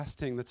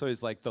Fasting, that's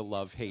always like the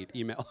love-hate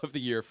email of the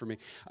year for me.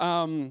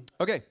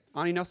 Okay,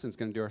 Ani Nelson's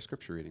going to do our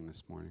scripture reading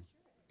this morning.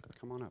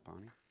 Come on up,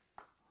 Ani.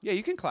 Yeah,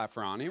 you can clap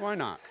for Ani. Why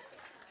not?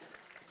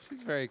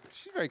 She's very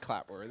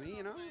clap-worthy,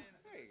 you know?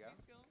 There you go.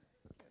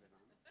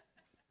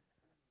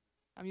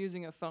 I'm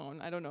using a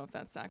phone. I don't know if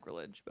that's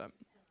sacrilege, but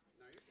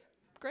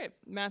great.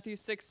 Matthew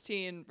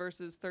 16,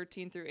 verses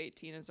 13 through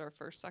 18 is our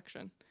first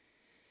section.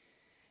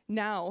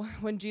 Now,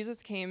 when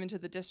Jesus came into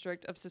the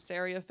district of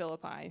Caesarea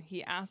Philippi,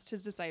 he asked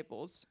his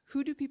disciples,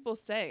 "Who do people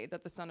say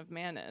that the Son of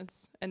Man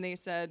is?" And they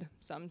said,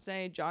 "Some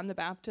say John the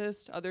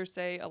Baptist, others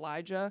say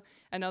Elijah,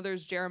 and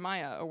others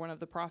Jeremiah or one of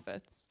the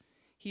prophets."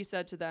 He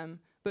said to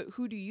them, "But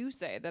who do you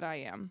say that I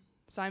am?"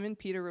 Simon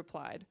Peter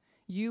replied,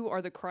 "You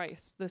are the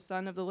Christ, the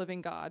Son of the living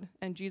God."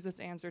 And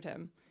Jesus answered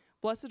him,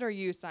 "Blessed are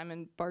you,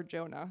 Simon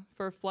Bar-Jonah,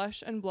 for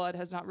flesh and blood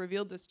has not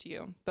revealed this to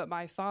you, but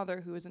my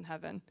Father who is in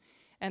heaven.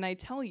 And I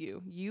tell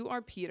you, you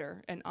are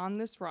Peter, and on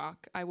this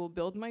rock I will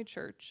build my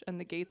church, and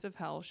the gates of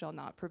hell shall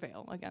not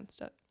prevail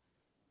against it."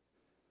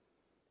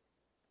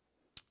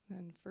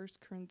 Then 1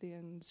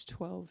 Corinthians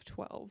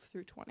 12:12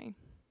 through 20.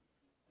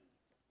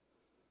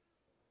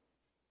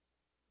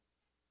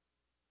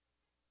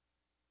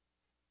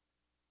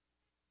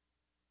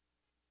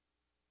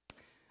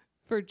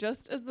 For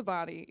just as the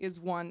body is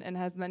one and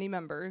has many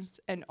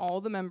members, and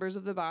all the members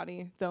of the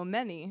body, though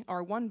many,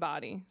 are one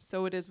body,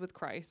 so it is with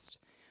Christ.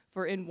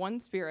 For in one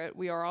Spirit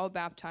we are all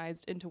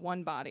baptized into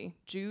one body,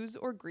 Jews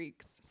or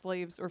Greeks,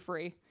 slaves or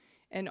free,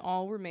 and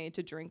all were made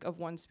to drink of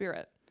one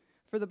Spirit.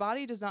 For the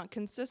body does not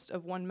consist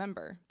of one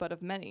member, but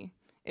of many.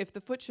 If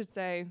the foot should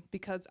say,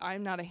 "Because I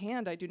am not a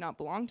hand, I do not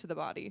belong to the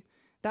body,"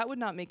 that would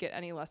not make it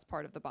any less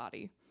part of the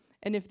body.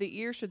 And if the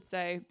ear should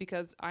say,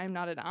 "Because I am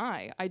not an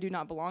eye, I do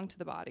not belong to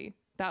the body,"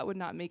 that would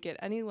not make it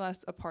any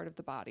less a part of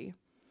the body.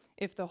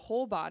 If the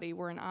whole body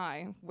were an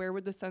eye, where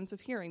would the sense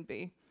of hearing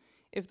be?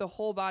 If the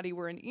whole body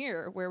were an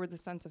ear, where would the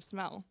sense of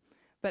smell?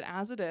 But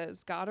as it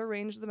is, God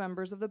arranged the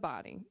members of the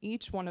body,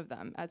 each one of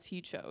them as he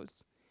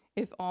chose.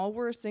 If all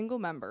were a single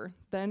member,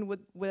 then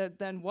what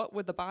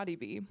would the body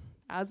be?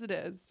 As it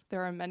is,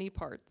 there are many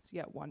parts,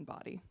 yet one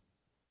body.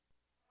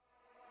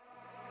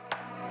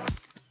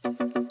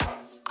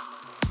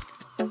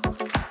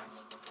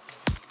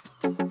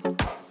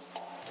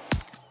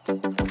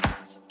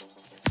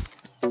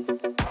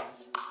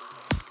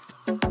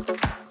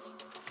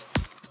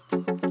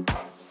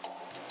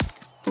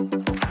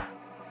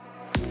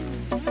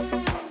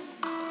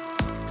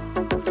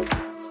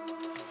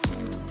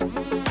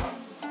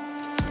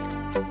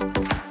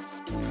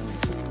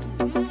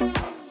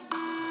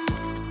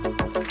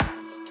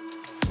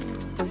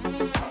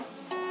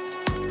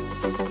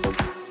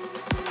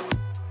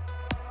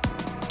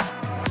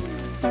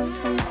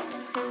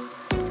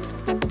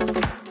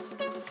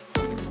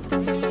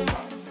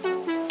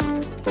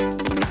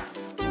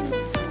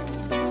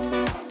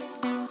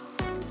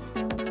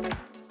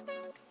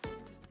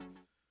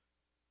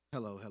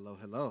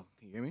 Hello.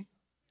 Can you hear me?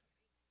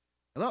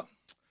 Hello.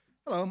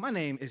 My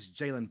name is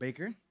Jalen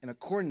Baker, and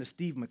according to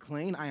Steve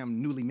McLean, I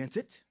am newly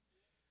minted.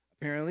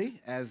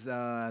 Apparently, as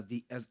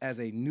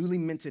a newly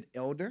minted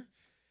elder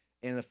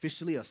and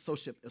officially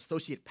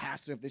associate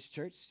pastor of this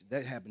church.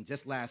 That happened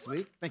just last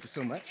week. Thank you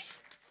so much.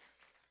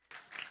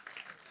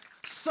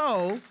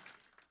 So,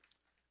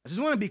 I just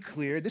want to be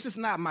clear, this is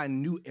not my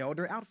new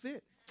elder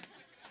outfit.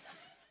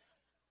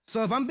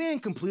 So if I'm being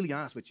completely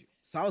honest with you,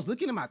 so I was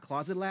looking in my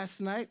closet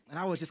last night, and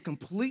I was just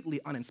completely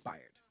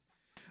uninspired.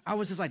 I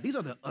was just like, these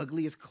are the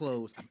ugliest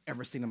clothes I've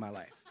ever seen in my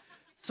life.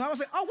 So I was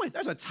like, oh wait,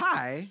 there's a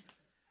tie.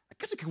 I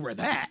guess we can wear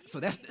that.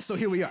 So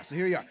here we are.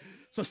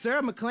 So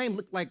Sarah McLean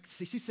looked like,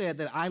 she said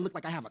that I look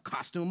like I have a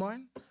costume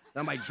on, that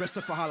I'm like dressed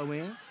up for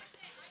Halloween.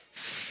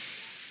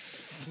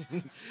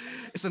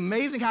 It's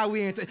amazing how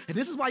and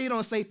this is why you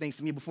don't say things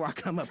to me before I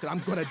come up, because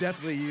I'm gonna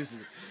definitely use it.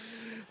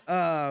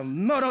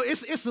 No,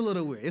 it's a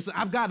little weird.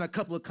 I've gotten a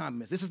couple of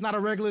comments. This is not a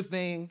regular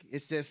thing.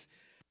 It's just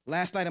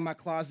last night in my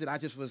closet, I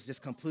was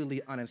just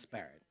completely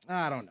uninspired.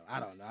 I don't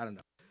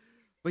know.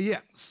 But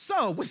yeah,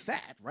 so with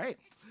that, right?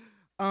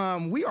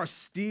 We are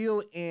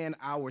still in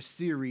our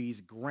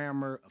series,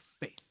 Grammar of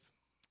Faith.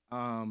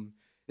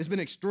 It's been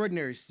an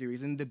extraordinary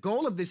series, and the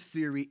goal of this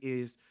series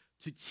is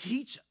to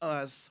teach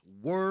us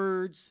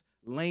words,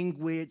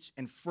 language,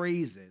 and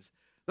phrases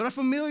that are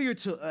familiar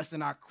to us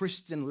in our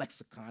Christian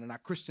lexicon, in our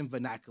Christian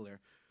vernacular.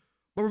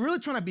 But we're really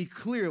trying to be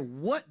clear,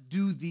 what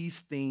do these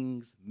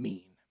things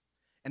mean?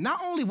 And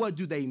not only what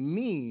do they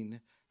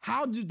mean,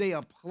 how do they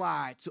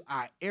apply to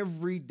our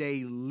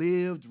everyday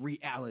lived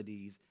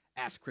realities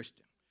as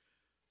Christians?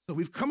 So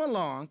we've come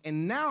along,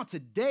 and now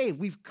today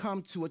we've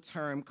come to a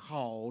term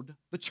called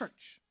the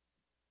church.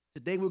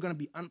 Today we're going to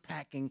be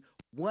unpacking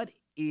what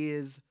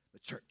is the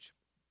church.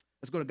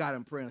 Let's go to God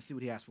in prayer and see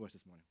what he has for us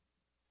this morning.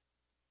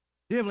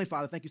 Dear Heavenly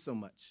Father, thank you so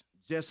much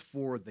just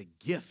for the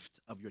gift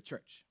of your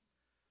church,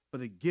 for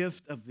the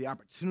gift of the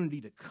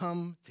opportunity to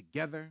come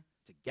together,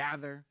 to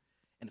gather,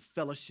 and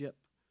fellowship.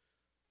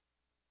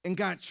 And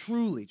God,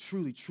 truly,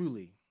 truly,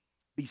 truly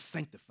be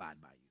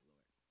sanctified by you,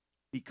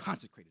 Lord. Be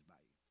consecrated by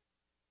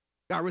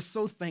you. God, we're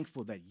so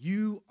thankful that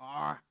you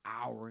are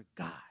our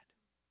God,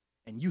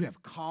 and you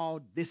have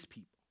called this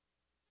people.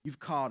 You've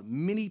called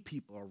many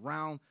people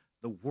around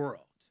the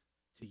world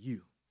to you.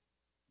 You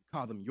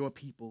call them your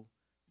people,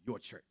 your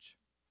church.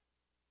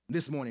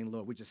 This morning,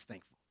 Lord, we're just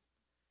thankful.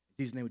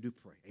 In Jesus' name we do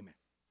pray. Amen.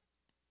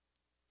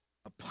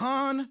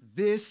 Upon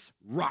this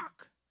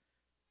rock,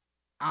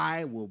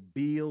 I will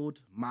build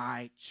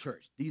my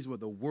church. These were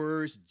the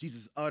words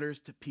Jesus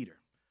utters to Peter.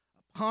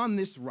 Upon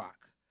this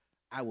rock,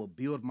 I will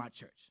build my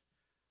church.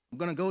 I'm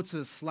going to go to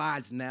the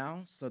slides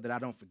now so that I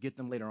don't forget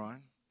them later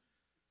on.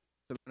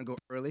 So we're going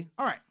to go early.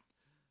 All right.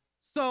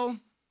 So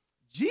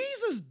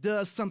Jesus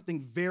does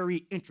something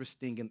very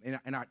interesting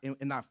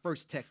in our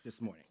first text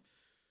this morning.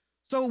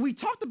 So we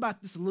talked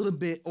about this a little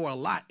bit or a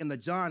lot in the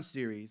John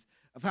series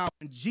of how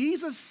when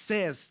Jesus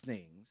says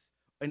things,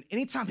 and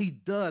anytime he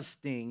does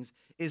things,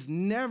 is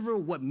never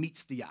what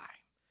meets the eye.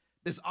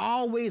 There's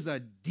always a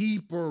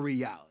deeper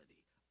reality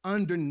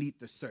underneath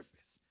the surface.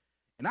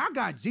 And our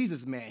God,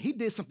 Jesus, man, he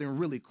did something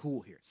really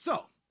cool here.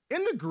 So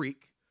in the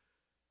Greek,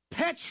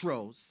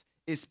 Petros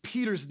is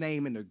Peter's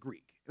name in the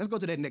Greek. Let's go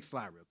to that next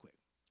slide real quick.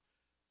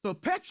 So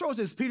Petros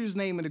is Peter's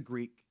name in the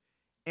Greek,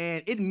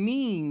 and it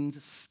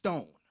means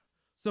stone.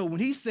 So when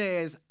he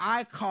says,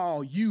 I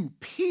call you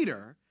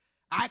Peter,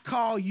 I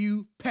call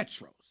you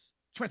Petros,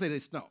 translated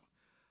as stone.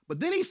 But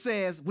then he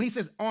says, when he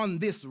says on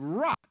this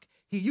rock,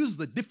 he uses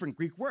a different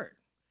Greek word,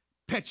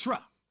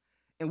 Petra.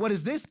 And what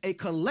is this? A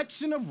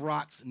collection of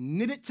rocks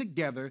knitted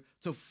together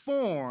to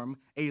form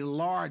a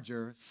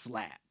larger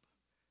slab.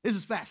 This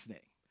is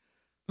fascinating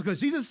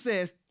because Jesus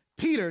says,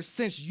 Peter,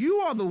 since you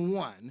are the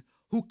one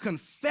who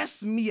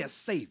confessed me as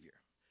Savior,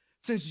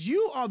 since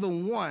you are the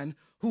one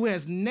who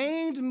has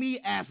named me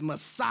as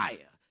Messiah,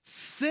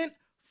 sent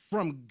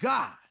from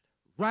God,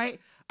 right?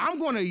 I'm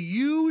going to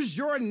use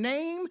your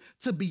name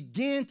to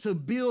begin to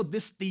build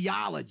this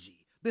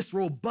theology, this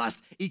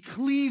robust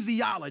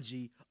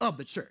ecclesiology of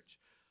the church.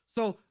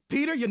 So,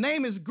 Peter, your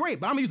name is great,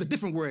 but I'm going to use a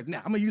different word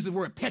now. I'm going to use the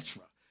word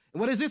Petra. And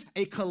what is this?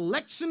 A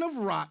collection of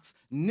rocks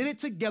knitted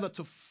together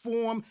to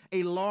form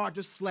a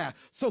larger slab.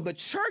 So the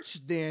church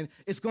then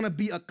is going to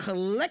be a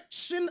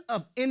collection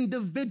of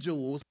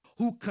individuals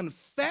who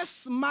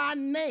confess my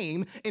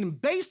name, and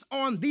based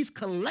on these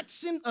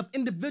collection of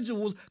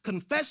individuals'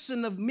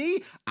 confession of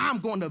me, I'm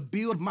going to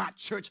build my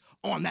church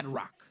on that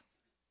rock.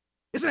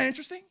 Isn't that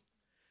interesting?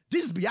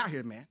 Jesus be out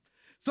here, man.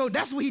 So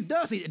that's what he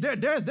does.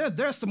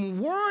 There's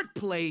some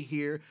wordplay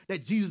here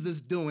that Jesus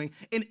is doing,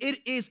 and it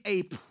is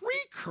a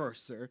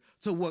precursor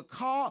to what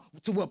Paul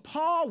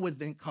would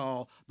then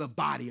call the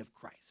body of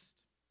Christ,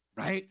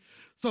 right?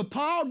 So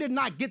Paul did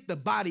not get the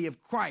body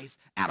of Christ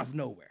out of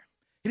nowhere.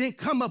 He didn't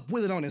come up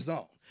with it on his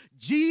own.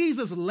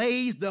 Jesus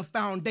lays the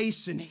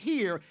foundation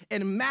here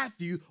in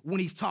Matthew when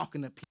he's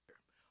talking to Peter.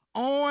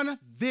 On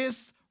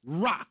this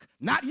rock,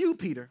 not you,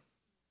 Peter.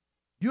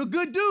 You're a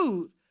good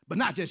dude, but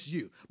not just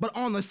you, but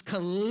on this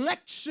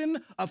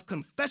collection of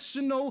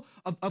confessional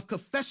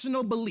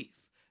belief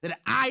that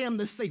I am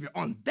the Savior.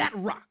 On that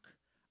rock,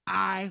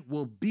 I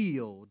will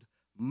build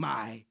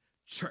my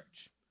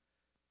church.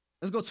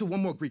 Let's go to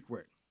one more Greek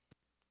word.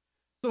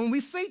 So when we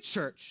say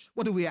church,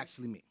 what do we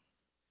actually mean?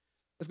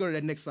 Let's go to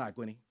that next slide,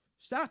 Gwenny.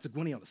 Shout out to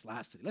Gwenny on the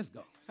slides today. Let's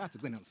go. Shout out to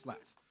Gwenny on the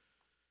slides.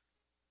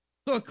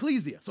 So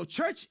ecclesia. So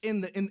church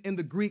in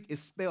the Greek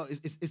is spelled,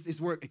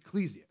 is word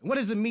ecclesia. And what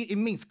does it mean? It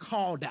means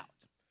called out.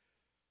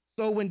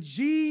 So when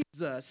Jesus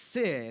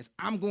says,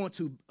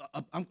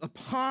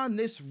 upon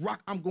this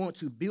rock, I'm going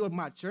to build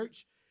my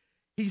church,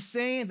 he's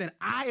saying that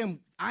I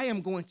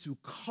am going to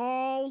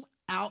call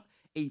out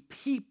a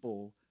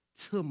people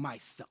to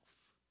myself,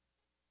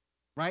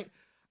 right?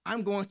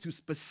 I'm going to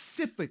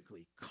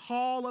specifically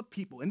call a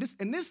people. And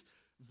this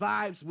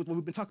vibes with what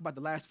we've been talking about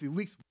the last few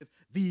weeks with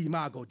the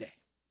Imago Dei,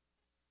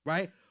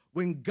 right?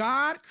 When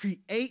God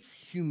creates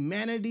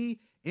humanity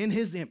in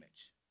his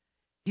image,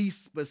 he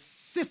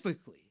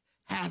specifically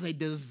has a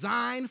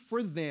design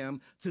for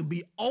them to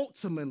be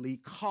ultimately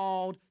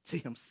called to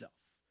himself.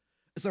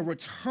 It's a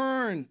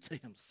return to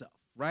himself,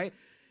 right?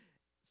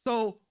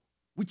 So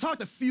we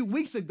talked a few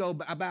weeks ago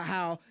about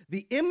how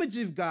the image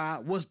of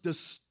God was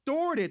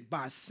distorted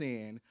by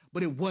sin,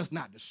 but it was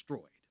not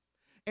destroyed.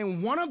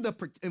 And one of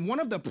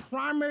the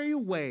primary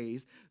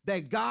ways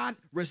that God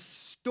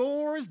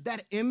restores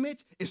that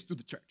image is through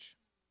the church.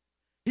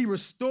 He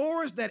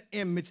restores that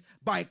image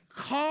by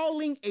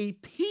calling a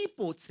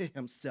people to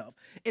himself.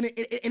 And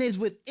it is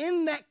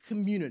within that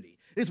community,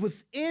 it's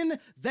within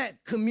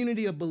that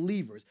community of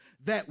believers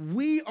that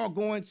we are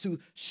going to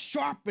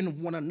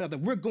sharpen one another.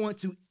 We're going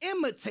to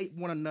imitate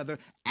one another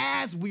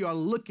as we are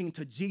looking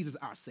to Jesus,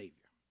 our Savior.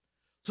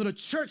 So the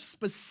church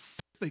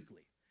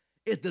specifically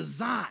is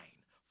designed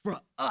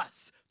for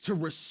us to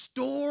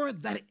restore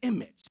that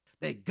image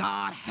that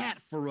God had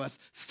for us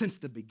since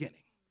the beginning.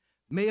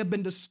 May have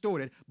been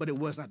distorted, but it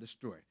was not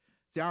destroyed.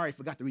 See, I already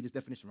forgot to read this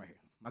definition right here.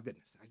 My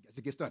goodness, I got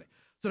to get started.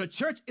 So the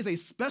church is a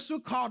special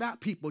called out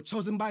people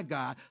chosen by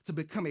God to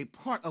become a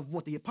part of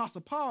what the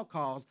Apostle Paul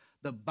calls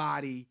the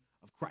body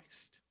of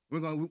Christ. We're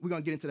going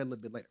to get into that a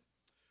little bit later.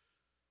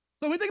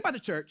 So when we think about the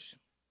church,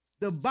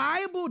 The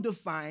Bible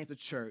defines the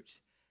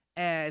church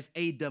as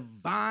a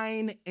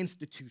divine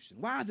institution.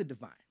 Why is it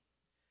divine?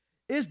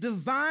 It's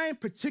divine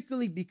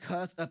particularly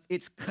because of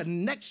its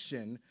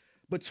connection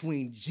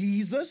between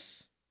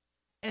Jesus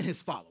and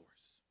his followers.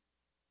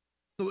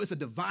 So it's a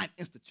divine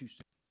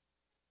institution.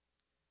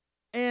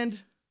 And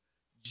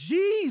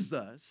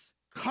Jesus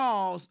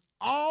calls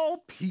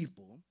all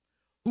people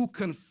who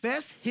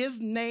confess his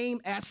name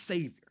as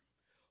Savior,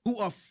 who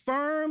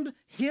affirmed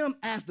him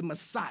as the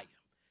Messiah.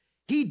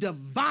 He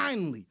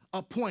divinely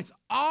appoints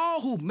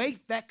all who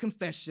make that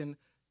confession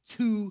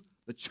to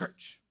the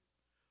church,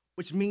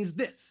 which means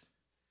this: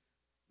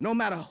 no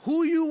matter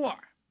who you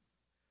are,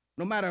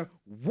 no matter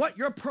what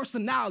your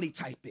personality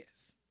type is,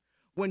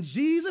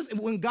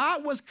 when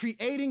God was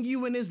creating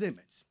you in his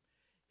image,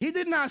 he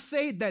did not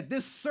say that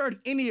this certain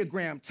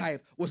Enneagram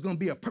type was going to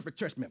be a perfect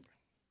church member.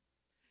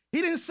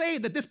 He didn't say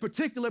that this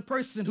particular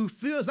person who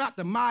fills out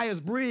the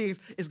Myers-Briggs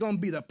is going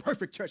to be the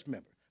perfect church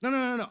member.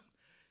 No.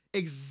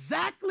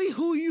 Exactly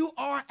who you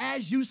are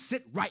as you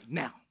sit right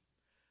now.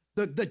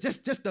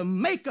 Just the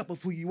makeup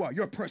of who you are,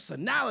 your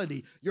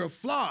personality, your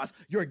flaws,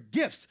 your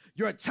gifts,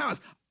 your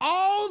talents,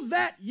 all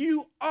that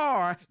you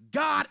are,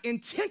 God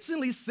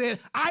intentionally said,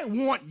 I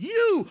want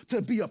you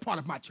to be a part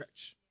of my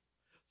church.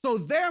 So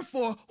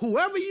therefore,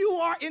 whoever you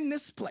are in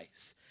this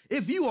place,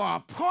 if you are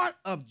a part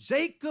of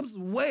Jacob's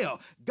well,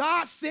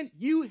 God sent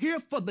you here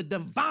for the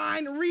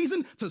divine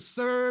reason to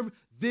serve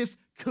this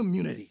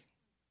community.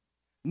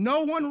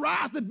 No one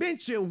rides the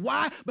bench here.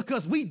 Why?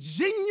 Because we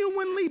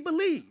genuinely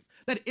believe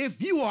that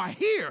if you are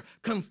here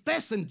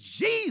confessing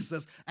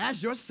Jesus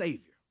as your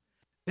Savior,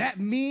 that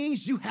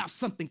means you have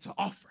something to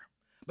offer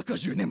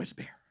because you're an image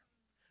bearer.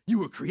 You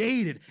were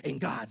created in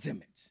God's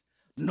image.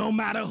 No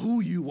matter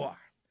who you are,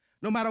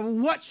 no matter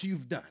what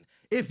you've done,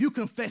 if you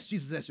confess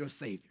Jesus as your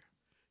Savior,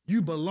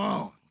 you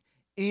belong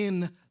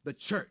in the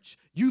church.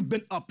 You've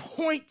been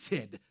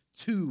appointed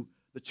to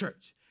the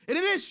church. And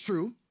it is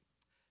true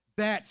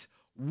that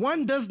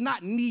one does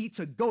not need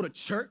to go to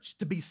church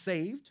to be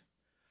saved.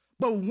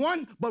 But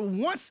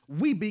once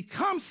we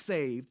become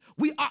saved,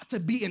 we ought to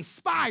be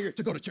inspired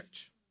to go to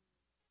church,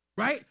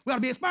 right? We ought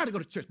to be inspired to go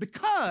to church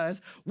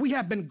because we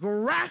have been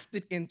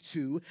grafted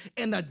into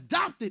and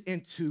adopted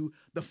into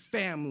the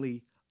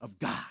family of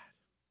God.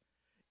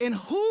 And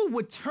who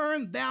would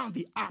turn down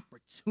the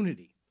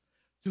opportunity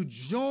to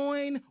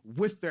join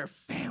with their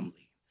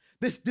family?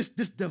 This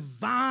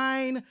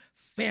divine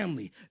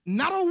family,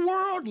 not a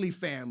worldly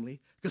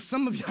family, because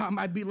some of y'all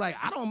might be like,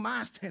 I don't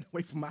mind staying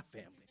away from my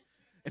family,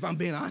 if I'm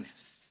being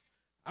honest.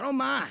 I don't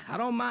mind.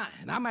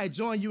 And I might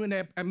join you in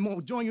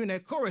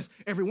that chorus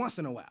every once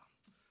in a while,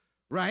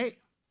 right?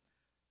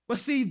 But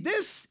see,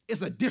 this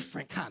is a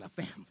different kind of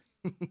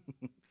family.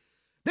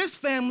 This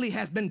family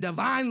has been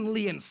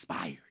divinely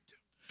inspired.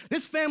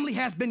 This family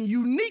has been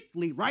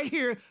uniquely, right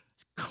here,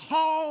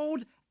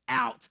 called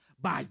out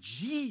by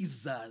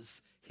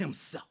Jesus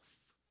himself.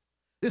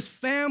 This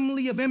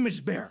family of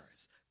image bearers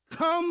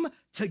come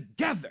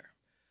together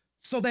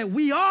so that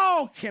we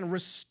all can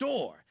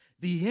restore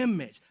the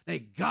image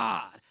that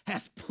God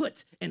has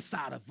put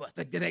inside of us,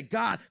 that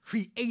God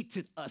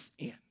created us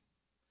in.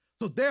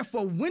 So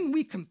therefore, when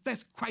we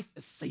confess Christ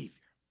as Savior,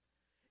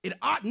 it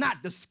ought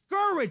not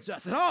discourage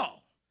us at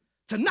all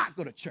to not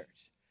go to church.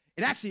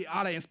 It actually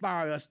ought to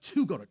inspire us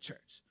to go to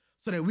church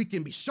so that we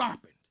can be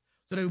sharpened,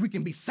 so that we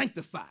can be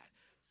sanctified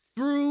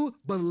through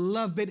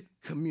beloved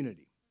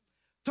community.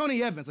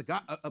 Tony Evans,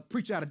 a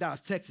preacher out of Dallas,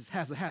 Texas,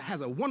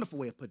 has a wonderful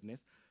way of putting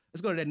this.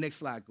 Let's go to that next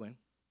slide, Gwen.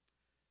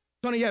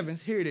 Tony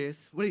Evans, here it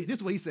is. This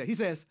is what he said. He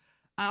says,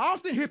 I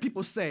often hear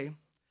people say,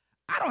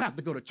 I don't have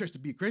to go to church to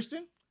be a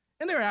Christian.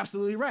 And they're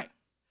absolutely right.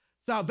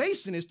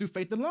 Salvation is through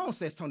faith alone,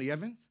 says Tony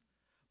Evans.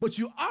 But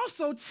you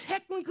also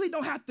technically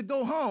don't have to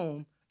go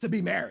home to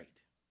be married.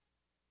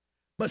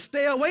 But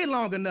stay away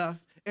long enough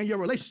and your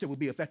relationship will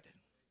be affected.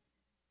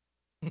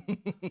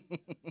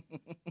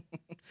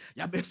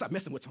 Y'all better stop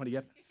messing with Tony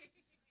Evans.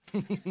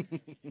 You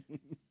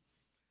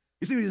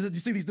see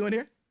what he's doing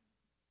here?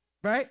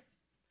 Right?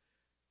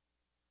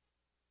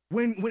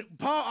 When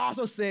Paul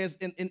also says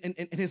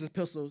in his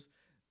epistles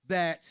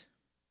that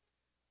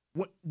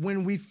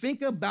when we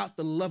think about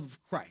the love of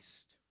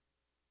Christ,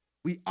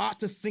 we ought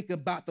to think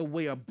about the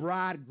way a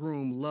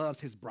bridegroom loves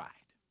his bride,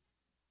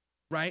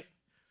 right?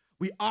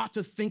 We ought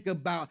to think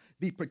about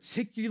the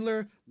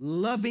particular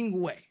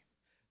loving way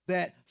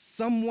that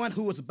someone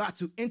who is about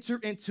to enter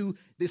into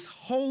this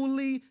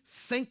holy,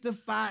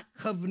 sanctified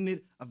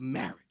covenant of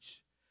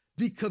marriage,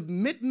 the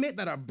commitment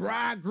that a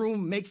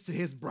bridegroom makes to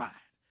his bride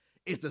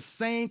is the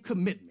same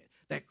commitment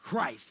that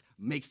Christ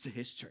makes to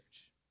his church.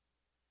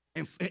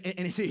 And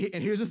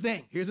here's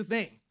the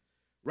thing,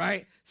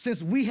 right?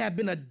 Since we have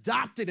been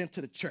adopted into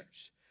the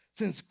church,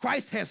 since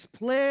Christ has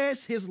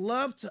pledged his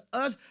love to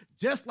us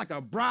just like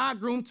a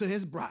bridegroom to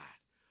his bride,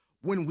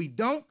 when we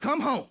don't come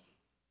home,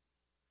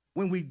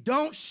 when we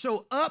don't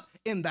show up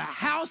in the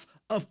house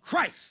of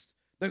Christ,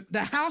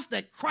 the house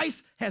that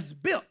Christ has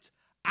built,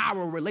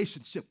 our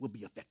relationship will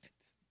be affected,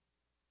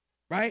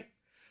 right?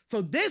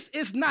 So this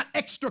is not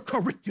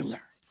extracurricular.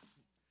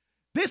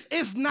 This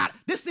is not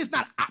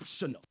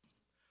optional.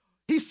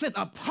 He said,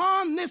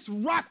 upon this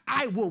rock,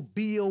 I will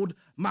build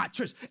my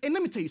church. And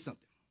let me tell you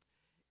something.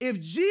 If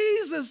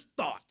Jesus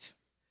thought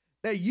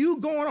that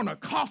you going on a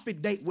coffee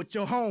date with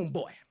your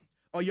homeboy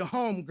or your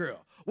homegirl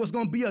was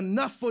going to be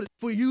enough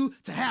for you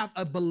to have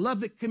a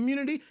beloved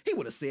community, he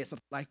would have said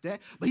something like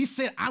that. But he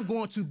said, I'm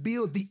going to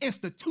build the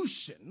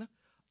institution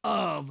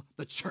of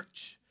the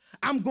church.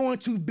 I'm going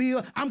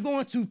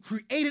to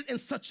create it in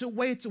such a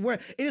way to where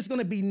it is going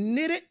to be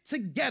knitted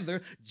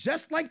together,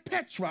 just like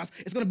Petros.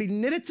 It's going to be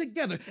knitted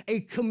together,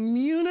 a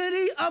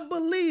community of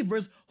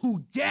believers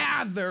who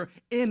gather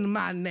in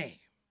my name.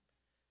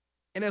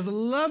 And as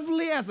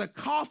lovely as a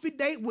coffee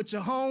date with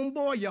your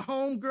homeboy, your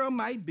homegirl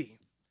might be,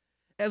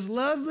 as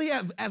lovely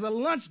as a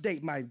lunch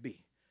date might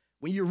be,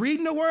 when you're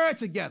reading the word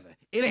together,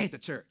 it ain't the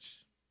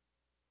church.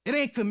 It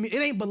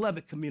ain't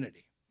beloved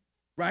community,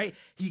 right?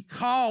 He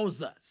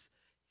calls us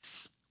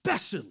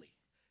specially,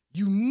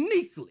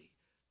 uniquely,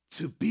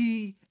 to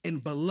be in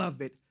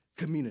beloved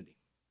community.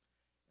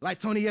 Like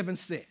Tony Evans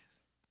said,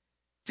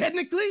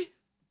 technically,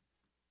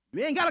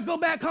 you ain't got to go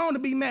back home to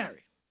be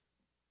married.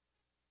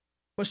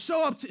 But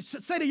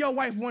say to your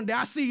wife one day,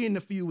 I'll see you in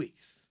a few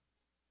weeks.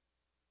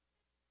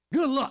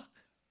 Good luck.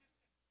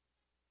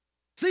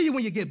 See you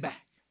when you get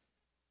back.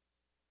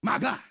 My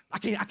God, I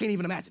can't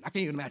even imagine. I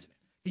can't even imagine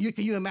it.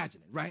 Can you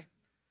imagine it, right?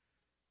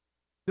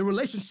 The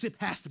relationship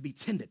has to be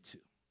tended to.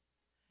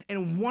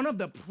 And one of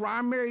the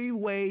primary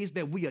ways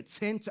that we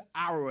attend to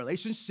our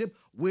relationship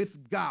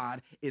with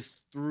God is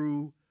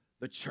through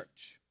the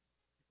church.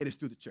 It is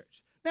through the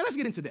church. Now let's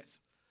get into this.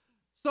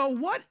 So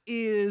what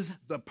is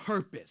the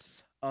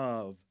purpose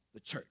of the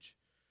church?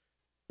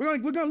 We're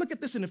going to look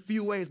at this in a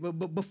few ways, but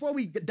before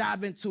we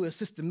dive into it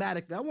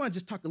systematically, I want to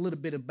just talk a little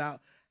bit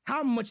about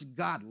how much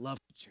God loves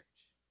the church.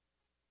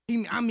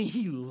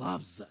 He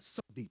loves us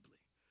so deeply.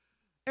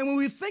 And when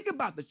we think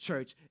about the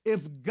church,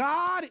 if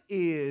God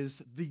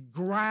is the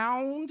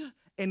ground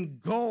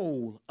and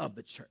goal of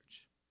the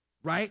church,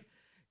 right?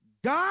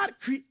 God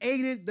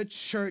created the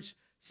church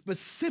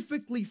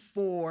specifically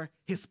for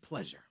his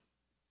pleasure.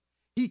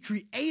 He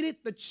created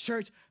the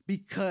church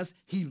because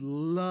he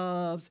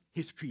loves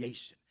his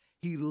creation.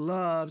 He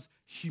loves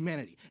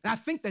humanity. And I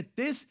think that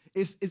this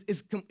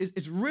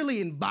is really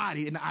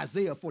embodied in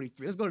Isaiah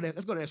 43. Let's go to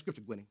that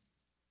scripture, Gwenny.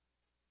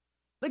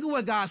 Look at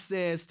what God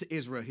says to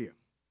Israel here.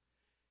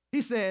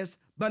 He says,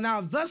 but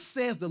now thus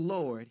says the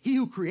Lord, he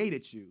who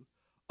created you,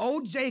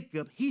 O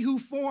Jacob, he who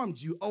formed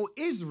you, O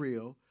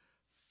Israel,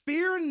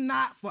 fear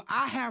not, for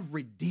I have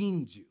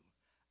redeemed you.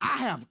 I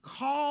have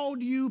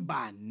called you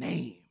by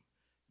name.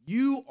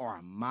 You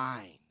are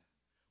mine.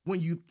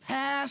 When you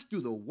pass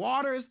through the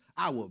waters,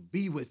 I will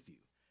be with you.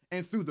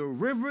 And through the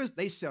rivers,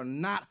 they shall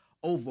not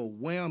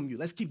overwhelm you.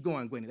 Let's keep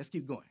going, Gwenny. Let's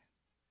keep going.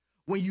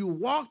 When you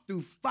walk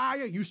through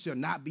fire, you shall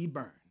not be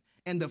burned.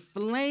 And the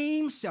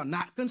flames shall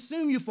not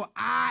consume you, for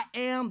I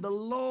am the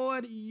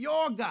Lord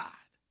your God,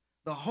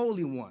 the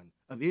Holy One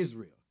of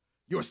Israel,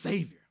 your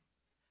Savior.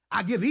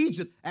 I give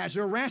Egypt as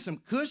your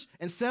ransom, Cush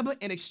and Seba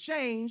in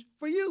exchange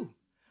for you,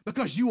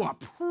 because you are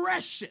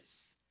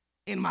precious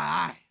in my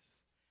eyes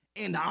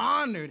and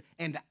honored,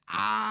 and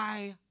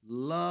I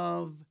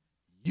love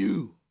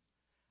you.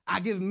 I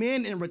give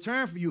men in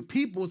return for you,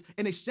 peoples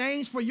in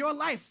exchange for your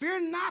life.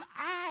 Fear not,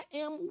 I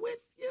am with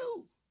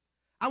you.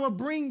 I will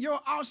bring your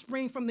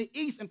offspring from the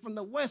east, and from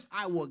the west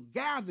I will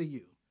gather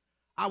you.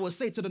 I will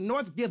say to the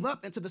north, give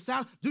up, and to the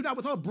south, do not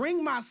withhold.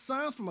 Bring my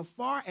sons from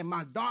afar and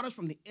my daughters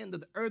from the end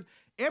of the earth.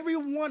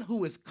 Everyone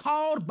who is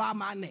called by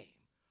my name,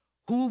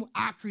 whom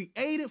I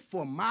created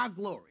for my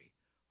glory,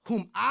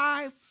 whom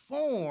I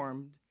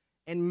formed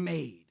and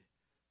made.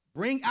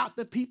 Bring out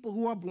the people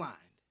who are blind,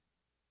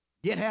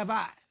 yet have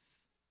eyes.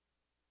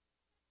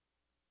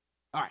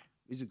 All right,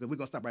 this is good. We're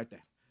going to stop right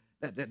there.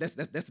 That's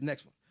the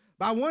next one.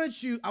 But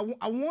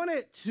I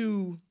wanted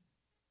to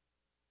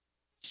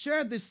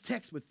share this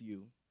text with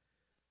you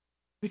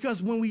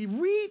because when we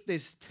read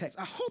this text,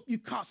 I hope you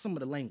caught some of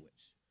the language.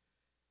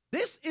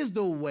 This is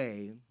the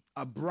way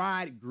a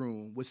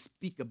bridegroom would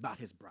speak about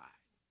his bride.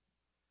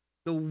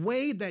 The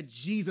way that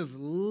Jesus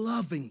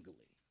lovingly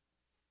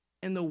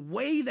and the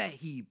way that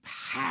he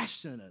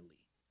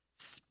passionately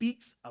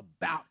speaks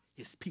about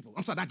his people.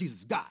 I'm sorry, not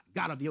Jesus, God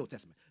of the Old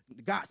Testament.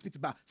 God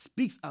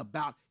speaks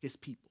about his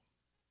people,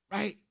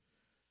 right?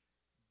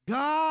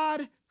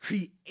 God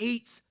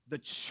creates the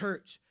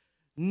church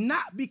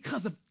not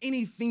because of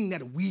anything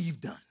that we've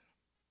done,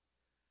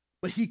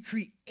 but he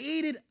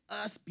created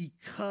us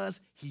because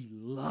he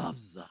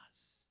loves us.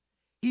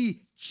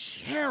 He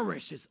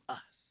cherishes us,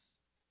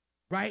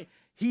 right?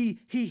 He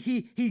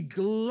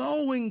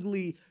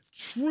glowingly,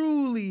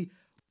 truly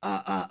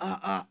wants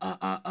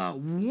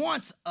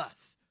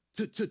us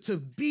to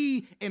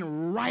be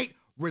in right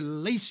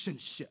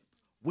relationship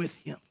with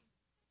him.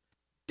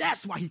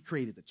 That's why he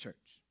created the church,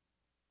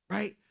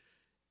 right?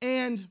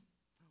 And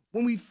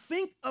when we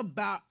think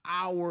about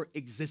our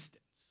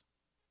existence,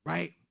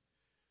 right?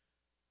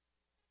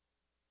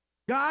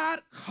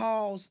 God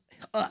calls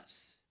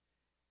us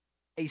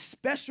a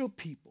special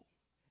people,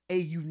 a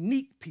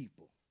unique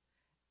people,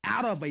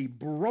 out of a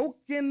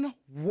broken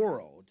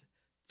world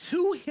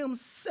to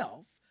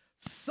himself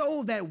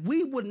so that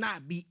we would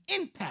not be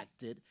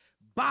impacted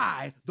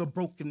by the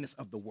brokenness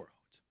of the world,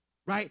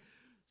 right?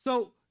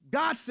 So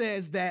God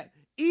says that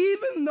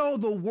even though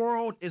the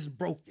world is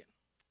broken,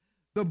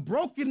 the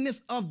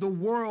brokenness of the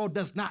world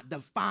does not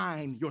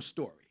define your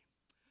story.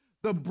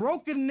 The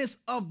brokenness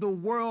of the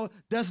world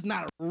does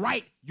not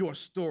write your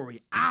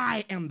story.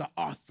 I am the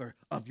author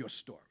of your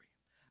story.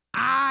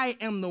 I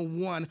am the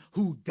one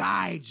who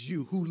guides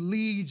you, who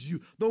leads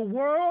you. The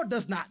world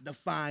does not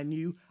define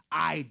you.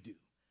 I do.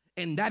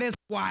 And that is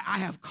why I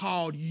have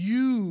called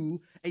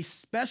you a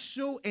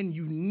special and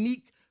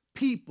unique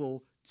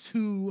people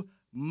to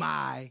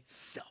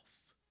myself.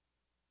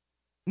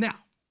 Now,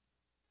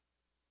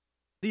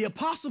 the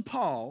Apostle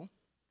Paul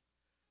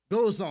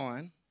goes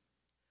on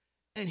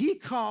and he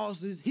calls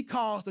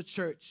the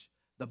church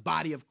the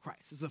body of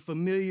Christ. It's a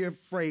familiar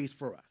phrase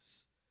for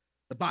us,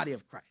 the body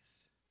of Christ.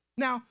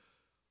 Now,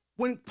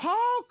 when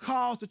Paul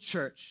calls the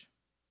church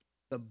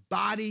the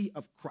body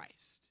of Christ,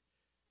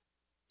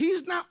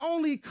 he's not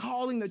only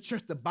calling the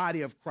church the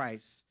body of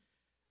Christ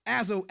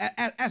as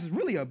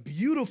really a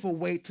beautiful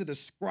way to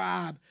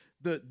describe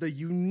the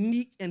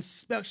unique and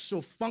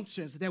special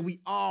functions that we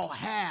all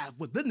have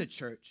within the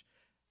church,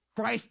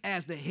 Christ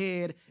as the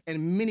head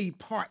and many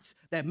parts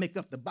that make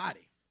up the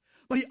body.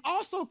 But he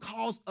also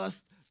calls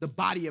us the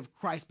body of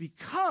Christ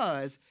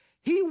because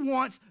he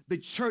wants the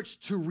church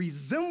to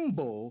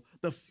resemble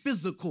the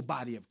physical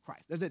body of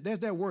Christ. There's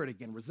that word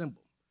again,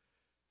 resemble.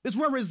 This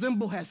word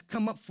resemble has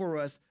come up for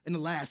us in the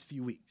last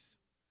few weeks.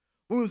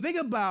 When we think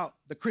about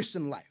the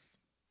Christian life,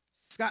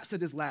 Scott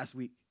said this last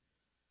week.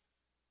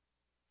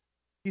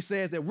 He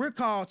says that we're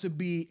called to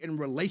be in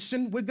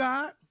relation with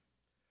God,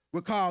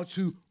 we're called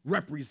to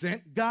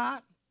represent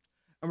God,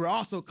 and we're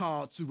also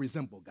called to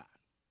resemble God.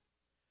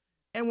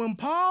 And when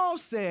Paul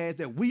says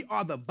that we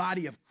are the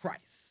body of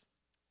Christ,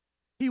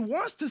 he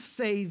wants to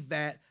say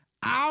that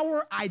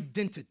our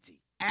identity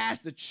as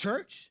the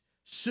church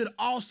should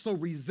also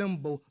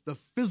resemble the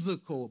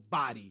physical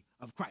body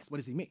of Christ. What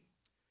does he mean?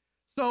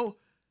 So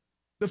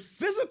the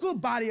physical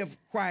body of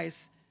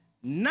Christ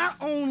not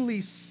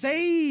only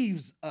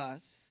saves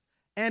us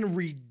and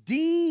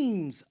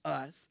redeems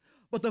us,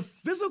 but the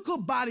physical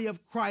body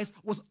of Christ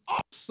was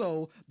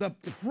also the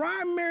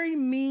primary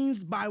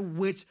means by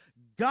which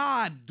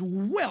God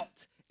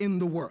dwelt in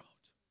the world,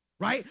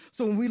 right?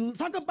 So when we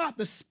talk about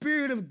the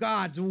Spirit of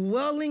God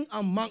dwelling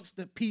amongst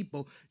the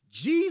people,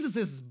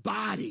 Jesus'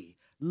 body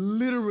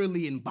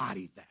literally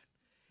embodied that,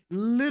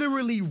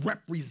 literally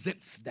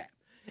represents that.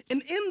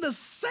 And in the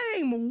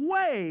same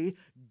way,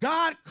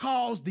 God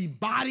calls the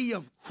body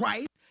of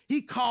Christ,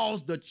 he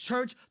calls the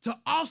church to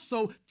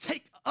also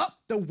take up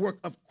the work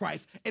of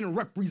Christ and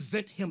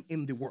represent him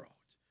in the world.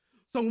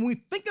 So when we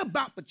think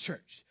about the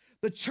church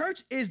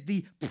is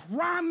the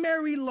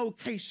primary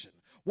location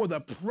where the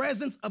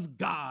presence of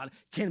God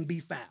can be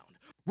found,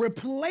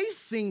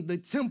 replacing the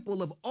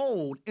temple of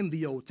old in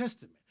the Old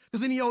Testament.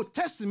 Because in the Old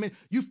Testament,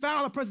 you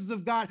found the presence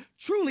of God,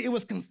 truly it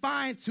was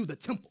confined to the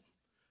temple.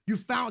 You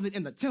found it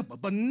in the temple.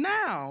 But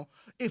now,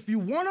 if you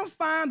want to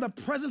find the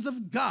presence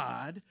of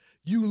God,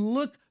 you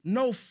look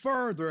no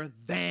further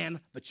than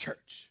the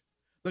church.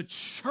 The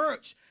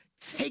church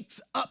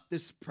takes up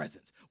this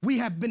presence. We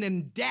have been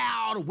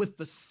endowed with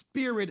the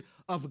Spirit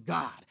of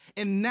God.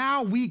 And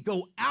now we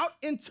go out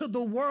into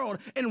the world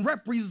and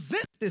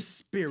represent this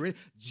Spirit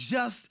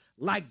just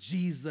like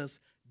Jesus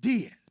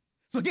did.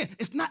 So again,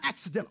 it's not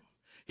accidental.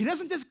 He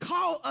doesn't just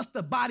call us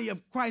the body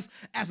of Christ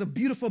as a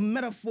beautiful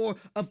metaphor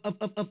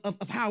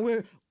of how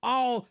we're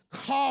all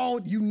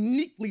called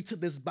uniquely to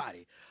this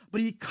body.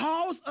 But he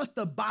calls us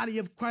the body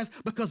of Christ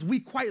because we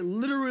quite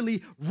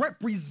literally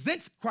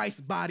represent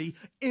Christ's body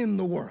in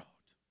the world,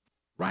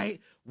 right?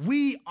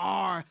 We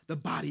are the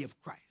body of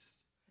Christ.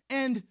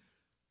 And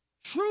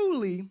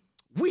truly,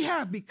 we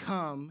have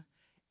become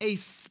a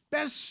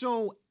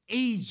special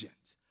agent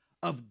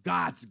of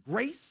God's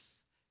grace,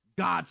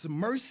 God's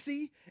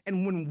mercy,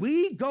 and when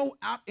we go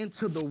out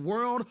into the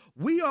world,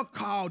 we are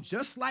called,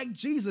 just like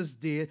Jesus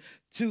did,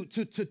 to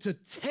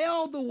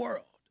tell the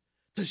world,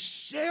 to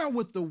share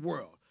with the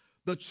world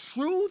the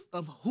truth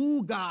of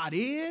who God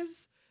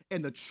is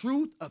and the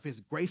truth of his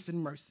grace and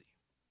mercy,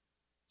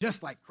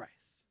 just like Christ.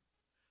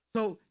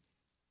 So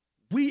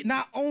we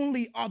not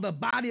only are the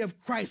body of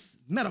Christ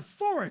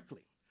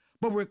metaphorically,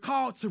 but we're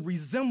called to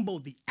resemble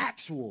the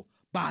actual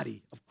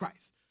body of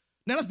Christ.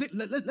 Now let's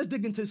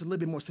dig into this a little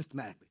bit more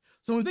systematically.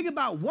 So when we think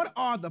about what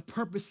are the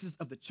purposes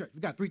of the church, we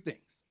got three things.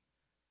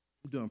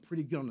 I'm doing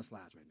pretty good on the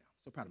slides right now.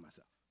 So proud of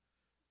myself.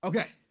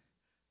 Okay,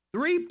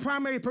 three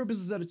primary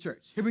purposes of the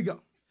church. Here we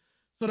go.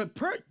 So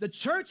the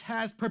church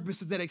has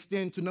purposes that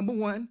extend to, number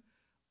one,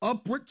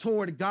 upward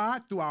toward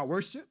God through our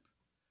worship.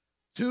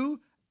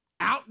 Two,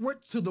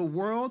 outward to the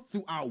world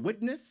through our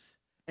witness.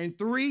 And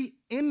three,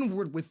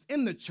 inward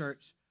within the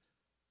church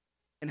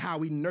and how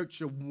we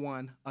nurture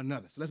one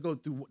another. So let's go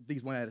through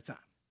these one at a time.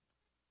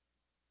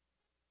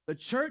 The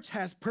church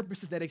has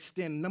purposes that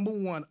extend, number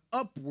one,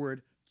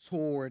 upward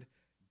toward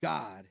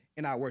God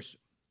in our worship.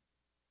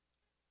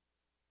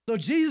 So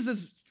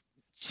Jesus'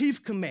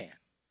 chief command,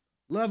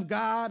 love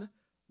God,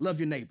 love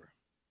your neighbor,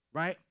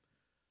 right?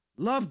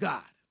 Love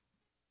God.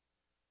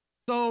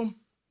 So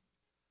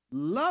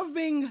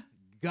loving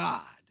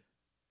God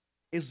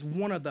is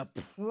one of the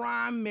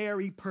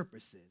primary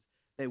purposes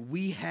that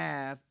we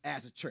have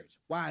as a church.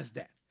 Why is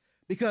that?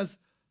 Because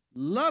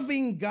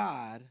loving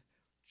God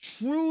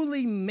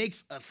truly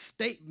makes a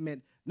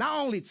statement not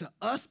only to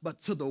us,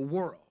 but to the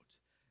world,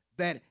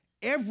 that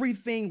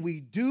everything we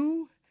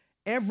do,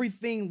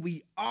 everything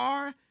we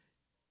are,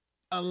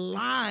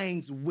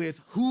 aligns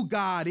with who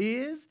God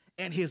is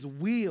and his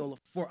will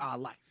for our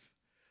life.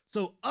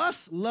 So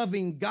us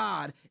loving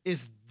God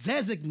is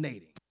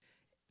designating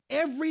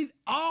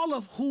all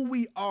of who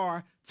we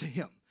are to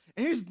him.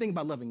 And here's the thing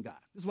about loving God.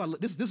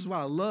 This is what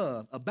I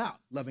love about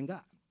loving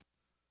God.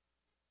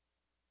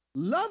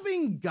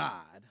 Loving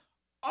God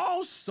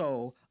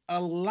also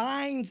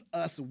aligns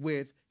us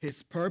with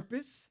his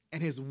purpose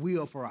and his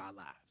will for our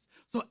lives.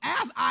 So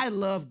as I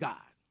love God,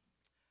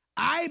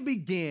 I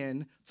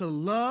begin to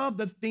love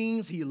the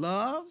things he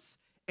loves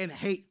and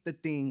hate the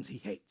things he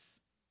hates.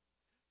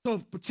 So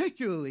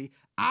particularly,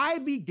 I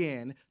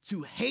begin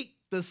to hate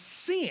the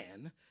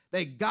sin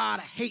that God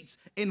hates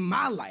in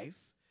my life.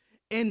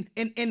 And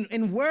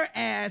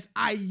whereas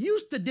I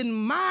used to didn't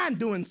mind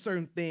doing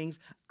certain things,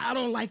 I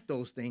don't like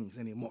those things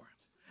anymore.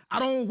 I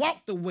don't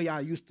walk the way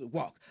I used to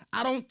walk.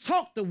 I don't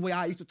talk the way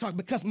I used to talk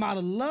because my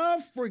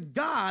love for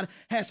God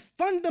has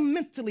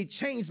fundamentally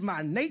changed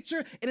my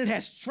nature and it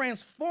has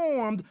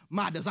transformed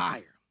my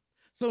desire.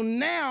 So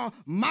now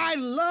my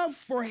love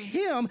for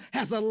him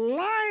has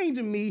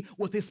aligned me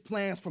with his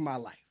plans for my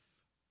life.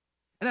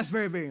 And that's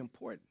very, very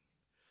important.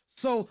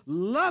 So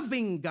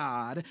loving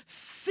God,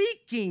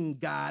 seeking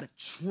God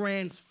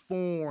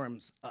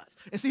transforms us.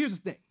 And see, here's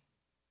the thing.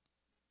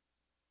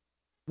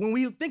 When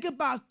we think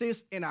about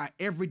this in our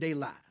everyday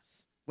lives,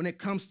 when it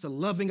comes to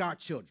loving our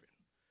children,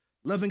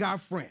 loving our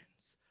friends,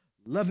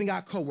 loving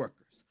our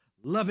coworkers,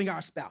 loving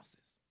our spouses,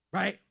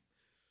 right?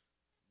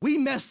 We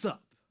mess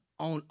up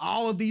on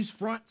all of these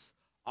fronts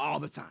all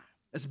the time.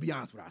 Let's be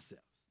honest with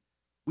ourselves.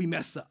 We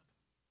mess up.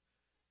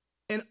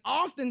 And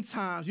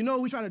oftentimes, you know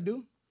what we try to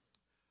do?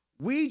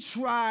 We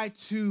try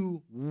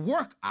to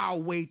work our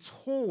way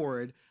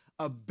toward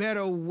a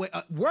better way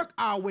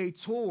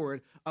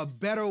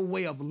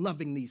of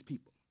loving these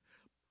people.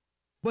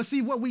 But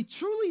see, what we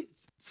truly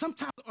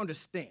sometimes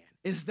understand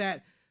is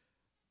that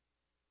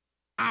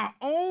our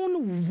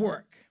own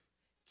work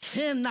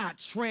cannot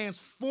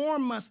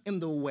transform us in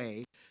the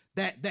way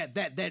that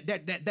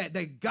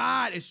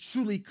God is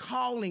truly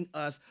calling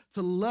us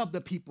to love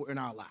the people in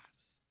our lives,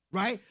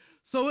 right?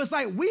 So it's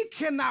like we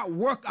cannot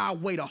work our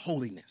way to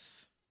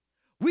holiness.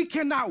 We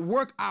cannot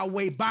work our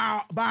way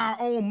by our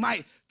own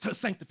might to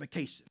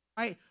sanctification,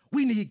 right?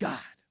 We need God.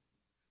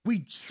 We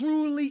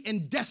truly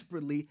and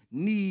desperately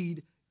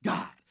need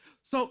God.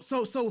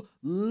 So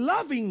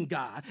loving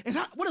God, and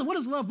what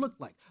does love look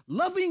like?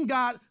 Loving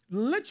God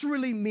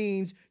literally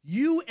means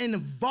you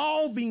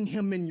involving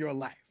him in your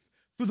life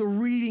through the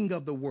reading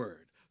of the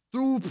word,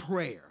 through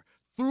prayer,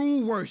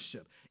 through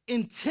worship,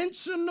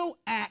 intentional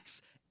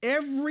acts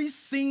every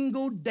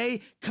single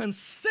day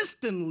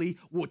consistently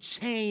will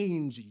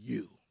change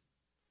you.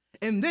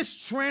 And this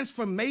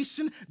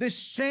transformation,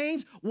 this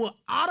change will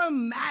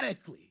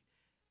automatically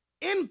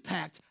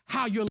impact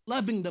how you're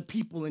loving the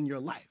people in your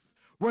life.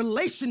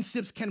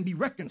 Relationships can be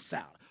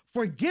reconciled.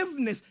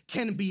 Forgiveness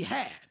can be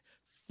had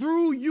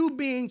through you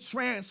being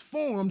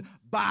transformed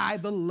by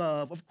the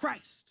love of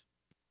Christ,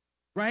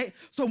 right?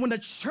 So when the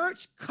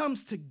church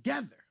comes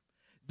together,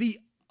 the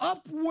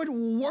upward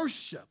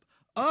worship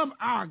of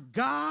our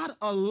God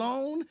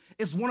alone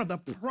is one of the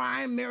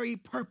primary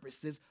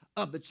purposes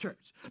of the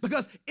church.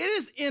 Because it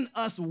is in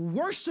us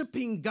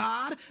worshiping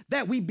God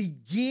that we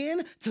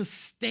begin to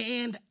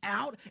stand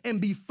out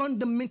and be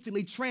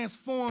fundamentally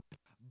transformed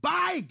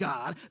by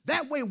God.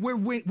 That way,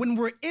 when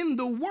we're in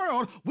the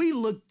world, we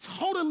look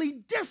totally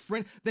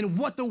different than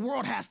what the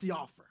world has to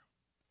offer.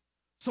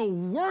 So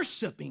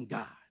worshiping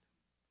God,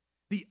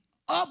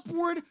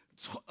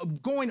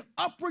 going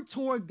upward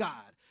toward God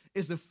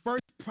is the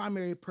first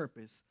primary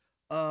purpose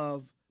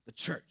of the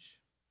church.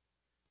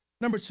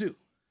 Number two,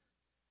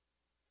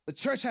 the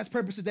church has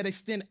purposes that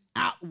extend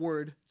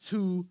outward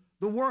to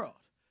the world,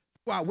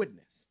 to our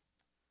witness.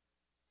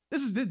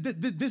 This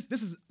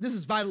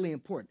is vitally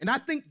important. And I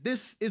think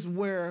this is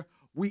where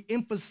we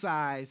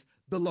emphasize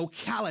the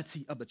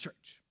locality of the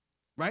church,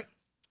 right?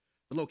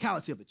 The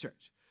locality of the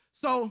church.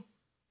 So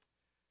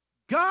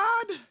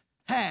God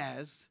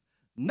has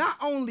not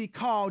only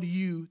called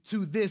you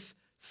to this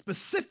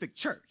specific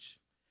church,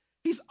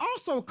 he's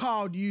also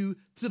called you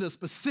to the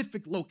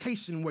specific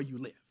location where you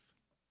live,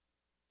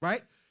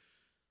 right?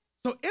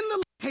 So in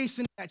the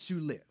location that you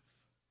live,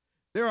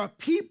 there are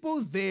people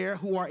there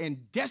who are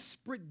in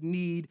desperate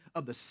need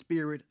of the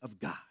Spirit of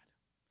God.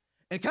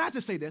 And can I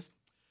just say this?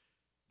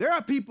 There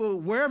are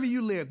people wherever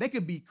you live, they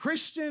could be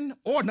Christian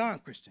or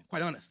non-Christian,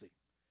 quite honestly.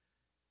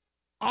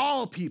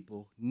 All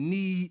people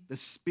need the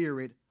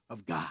Spirit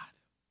of God.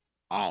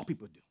 All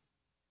people do,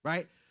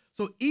 right?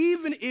 So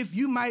even if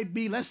you might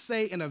be, let's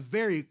say, in a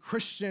very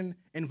Christian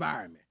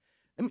environment,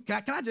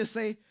 can I just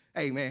say,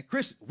 hey, man,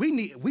 Chris, we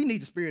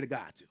need the Spirit of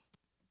God too,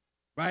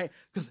 right?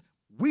 Because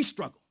we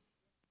struggle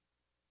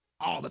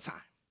all the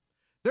time.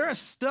 There is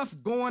stuff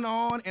going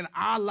on in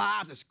our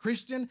lives as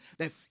Christians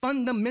that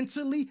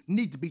fundamentally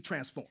need to be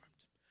transformed.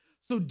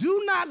 So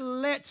do not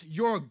let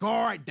your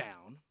guard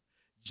down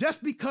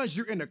just because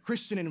you're in a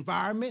Christian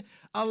environment.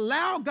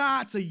 Allow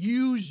God to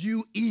use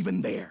you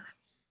even there,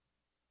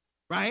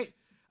 right?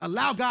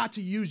 Allow God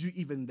to use you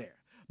even there.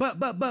 But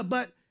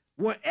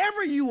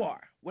wherever you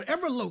are,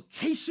 whatever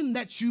location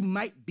that you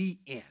might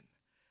be in,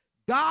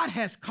 God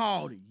has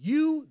called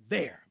you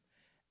there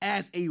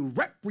as a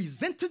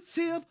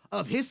representative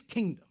of his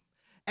kingdom,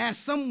 as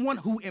someone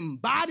who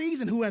embodies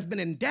and who has been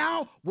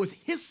endowed with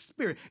his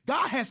Spirit.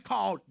 God has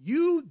called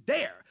you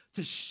there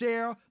to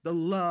share the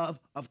love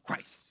of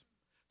Christ,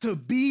 to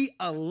be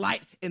a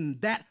light in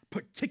that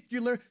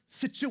particular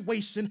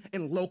situation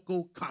and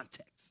local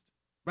context,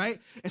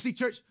 right? And see,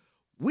 church,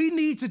 we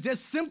need to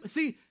just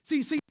simply,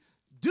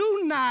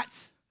 do not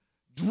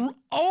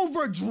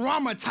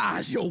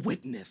over-dramatize your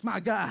witness,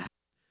 my God.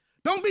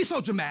 Don't be so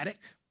dramatic,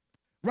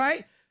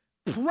 right?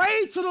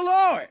 Pray to the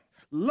Lord.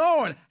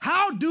 Lord,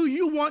 how do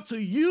you want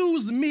to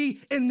use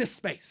me in this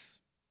space?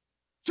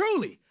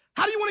 Truly,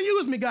 how do you want to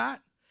use me, God?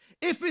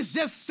 If it's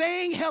just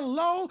saying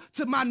hello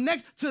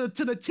to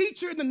to the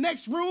teacher in the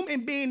next room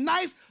and being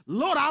nice,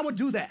 Lord, I would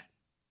do that,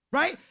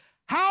 right?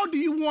 How do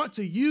you want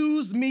to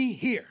use me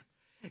here?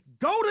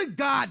 Go to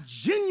God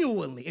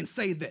genuinely and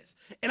say this,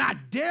 and I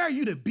dare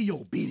you to be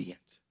obedient.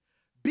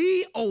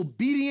 Be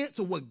obedient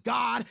to what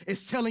God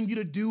is telling you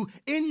to do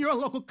in your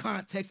local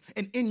context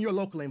and in your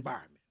local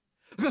environment.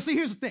 Because see,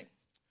 here's the thing.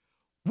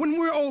 When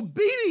we're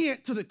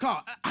obedient to the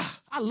call,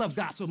 I love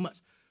God so much.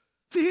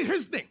 See,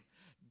 here's the thing.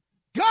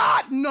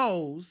 God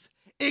knows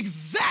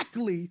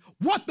exactly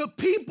what the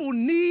people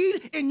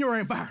need in your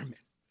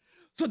environment.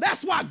 So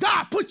that's why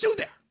God put you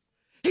there.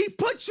 He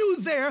put you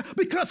there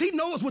because he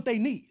knows what they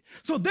need.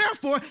 So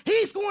therefore,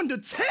 he's going to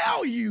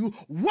tell you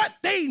what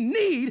they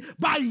need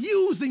by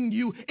using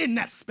you in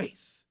that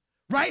space,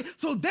 right?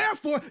 So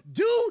therefore,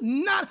 do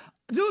not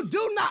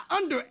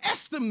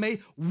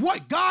underestimate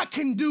what God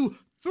can do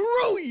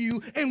through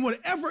you in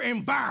whatever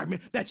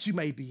environment that you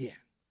may be in,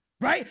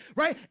 right?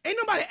 Ain't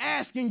nobody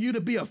asking you to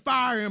be a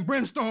fire and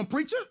brimstone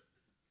preacher.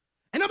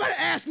 Ain't nobody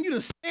asking you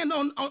to stand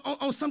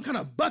on some kind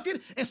of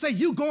bucket and say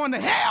you going to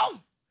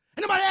hell.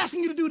 Ain't nobody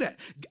asking you to do that.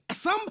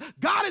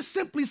 God is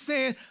simply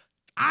saying,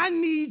 I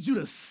need you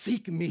to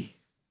seek me.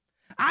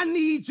 I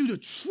need you to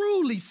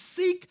truly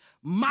seek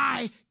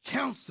my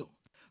counsel,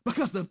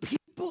 because the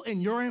people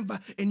in your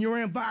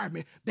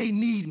environment, they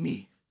need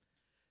me.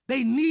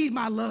 They need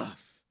my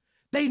love.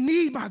 They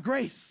need my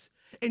grace.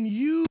 And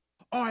you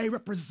are a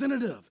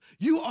representative.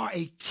 You are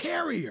a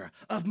carrier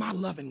of my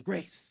love and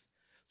grace.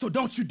 So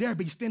don't you dare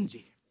be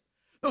stingy.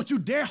 Don't you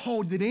dare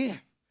hold it in.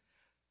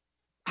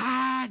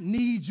 I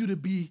need you to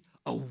be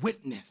a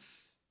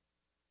witness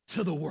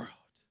to the world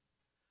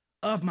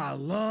of my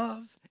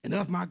love and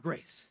of my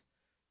grace.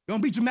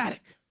 Don't be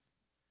dramatic.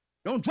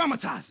 Don't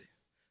dramatize it.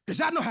 Because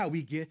y'all know how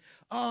we get.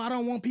 Oh, I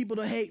don't want people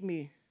to hate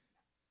me.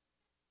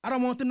 I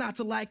don't want them not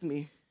to like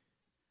me.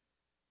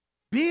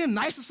 Being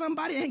nice to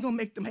somebody ain't going to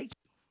make them hate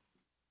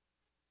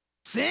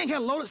you. Saying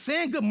hello,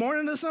 saying good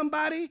morning to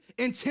somebody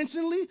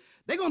intentionally,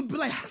 they're going to be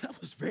like, that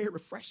was very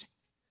refreshing.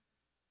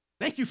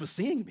 Thank you for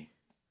seeing me.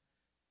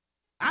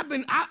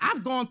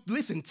 I've gone through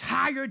this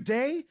entire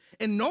day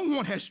and no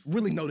one has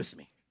really noticed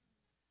me.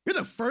 You're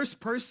the first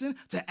person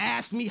to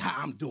ask me how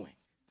I'm doing.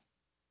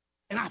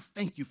 And I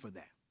thank you for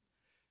that.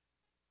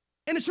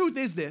 And the truth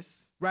is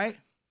this, right?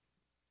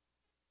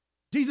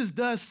 Jesus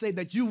does say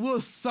that you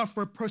will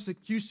suffer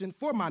persecution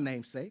for my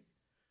name's sake.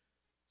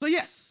 So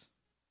yes,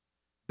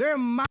 there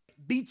might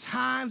be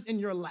times in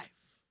your life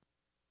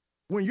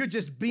when you're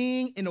just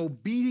being an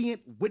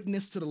obedient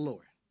witness to the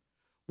Lord,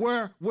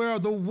 where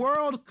the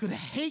world could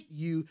hate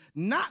you,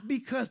 not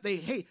because they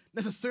hate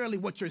necessarily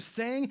what you're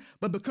saying,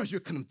 but because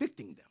you're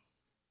convicting them.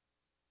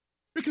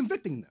 You're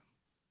convicting them,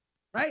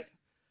 right?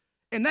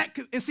 And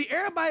see,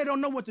 everybody don't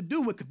know what to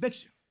do with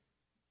conviction.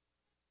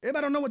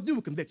 Everybody don't know what to do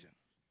with conviction.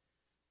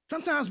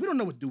 Sometimes we don't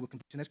know what to do with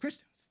conviction as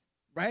Christians,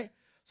 right?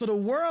 So the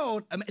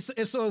world,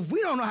 so if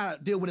we don't know how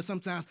to deal with it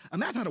sometimes,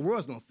 imagine how the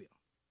world's gonna feel,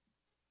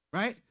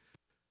 right?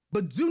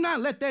 But do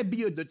not let that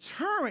be a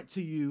deterrent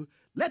to you.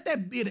 Let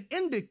that be an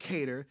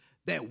indicator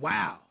that,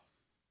 wow,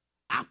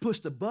 I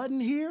pushed a button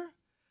here.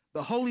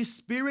 The Holy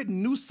Spirit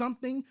knew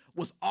something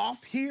was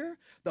off here.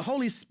 The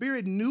Holy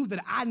Spirit knew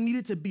that I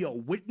needed to be a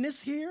witness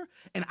here,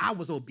 and I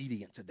was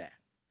obedient to that.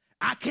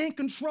 I can't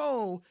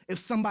control if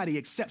somebody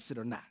accepts it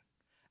or not.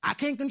 I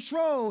can't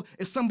control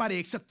if somebody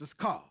accepts this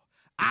call.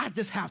 I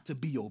just have to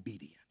be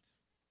obedient,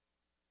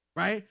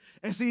 right?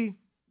 And see,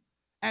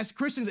 as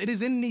Christians, it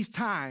is in these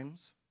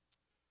times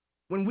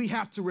when we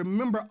have to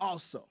remember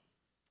also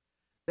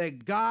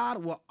that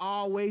God will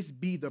always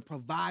be the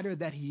provider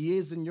that he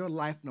is in your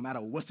life, no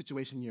matter what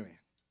situation you're in.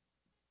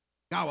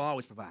 God will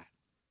always provide,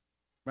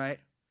 right?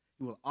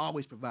 He will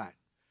always provide.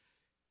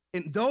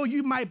 And though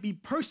you might be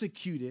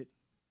persecuted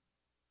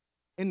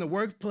in the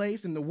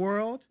workplace, in the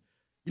world,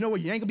 you know where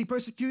you ain't gonna be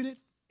persecuted?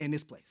 In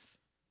this place,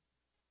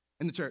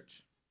 in the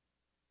church.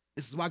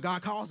 This is why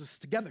God calls us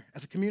together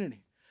as a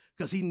community,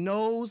 because he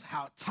knows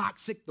how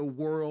toxic the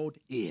world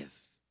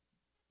is.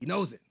 He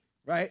knows it,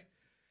 right?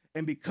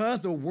 And because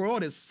the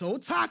world is so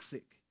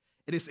toxic,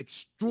 it is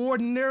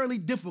extraordinarily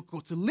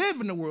difficult to live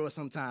in the world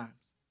sometimes,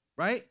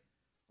 right?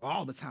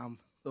 All the time,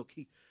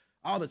 low-key,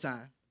 all the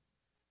time.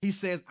 He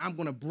says,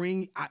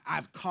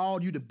 I've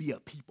called you to be a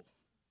people,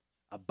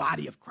 a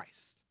body of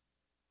Christ.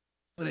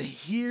 So that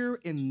here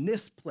in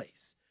this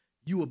place,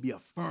 you will be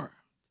affirmed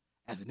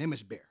as an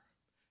image bearer.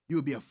 You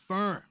will be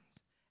affirmed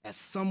as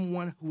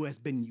someone who has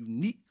been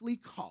uniquely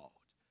called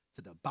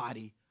to the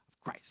body of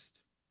Christ.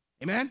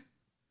 Amen?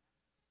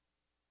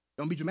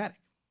 Don't be dramatic.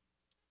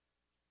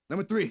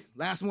 Number 3,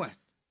 last one.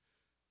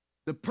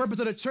 The purpose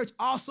of the church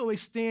also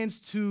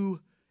extends,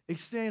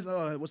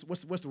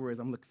 what's the word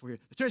I'm looking for here?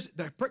 The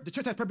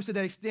church has purposes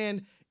that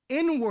extend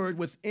inward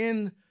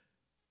within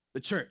the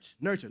church.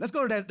 Nurture. Let's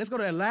go to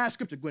that last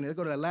scripture, Gwen. Let's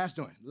go to that last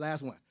joint,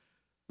 last one.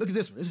 Look at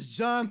this one. This is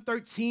John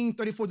 13,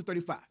 34 to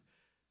 35.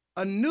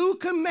 A new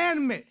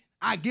commandment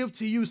I give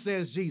to you,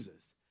 says Jesus,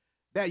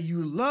 that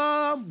you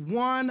love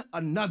one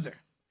another,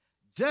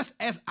 just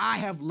as I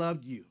have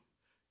loved you.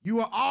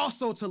 You are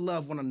also to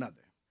love one another.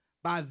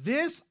 By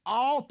this,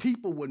 all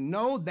people will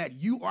know that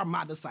you are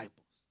my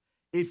disciples,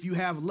 if you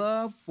have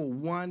love for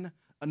one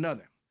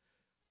another.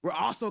 We're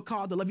also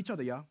called to love each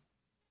other, y'all.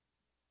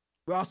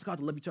 We're also called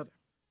to love each other.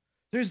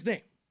 Here's the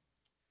thing.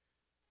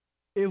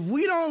 If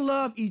we don't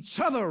love each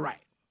other right,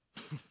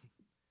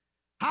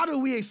 how do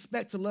we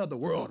expect to love the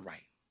world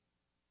right?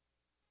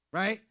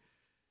 Right?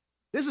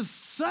 This is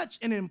such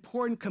an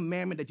important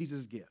commandment that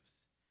Jesus gives.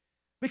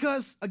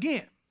 Because,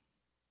 again,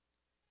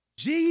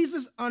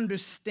 Jesus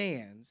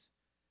understands,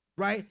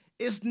 right?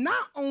 It's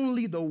not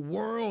only the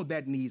world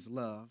that needs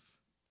love.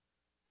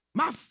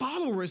 My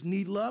followers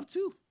need love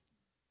too.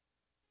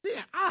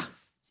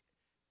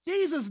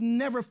 Jesus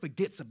never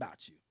forgets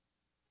about you,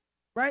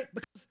 right?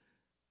 Because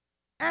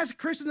as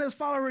Christians, as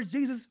followers of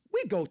Jesus,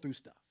 we go through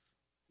stuff.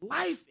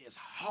 Life is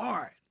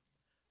hard.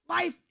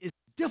 Life is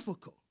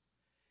difficult.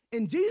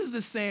 And Jesus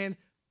is saying,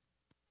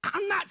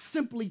 I'm not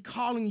simply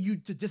calling you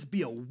to just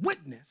be a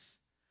witness.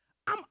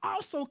 I'm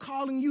also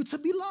calling you to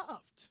be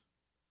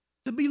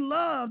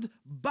loved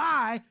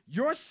by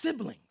your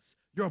siblings,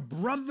 your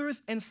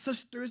brothers and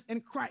sisters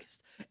in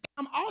Christ. And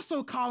I'm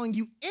also calling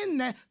you in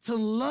that to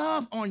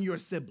love on your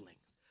siblings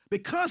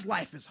because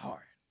life is hard,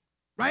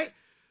 right?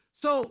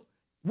 So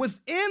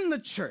within the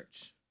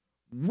church,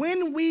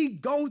 when we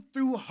go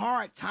through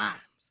hard times,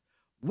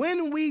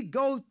 when we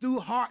go through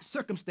hard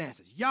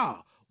circumstances,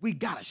 y'all, we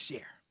gotta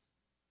share.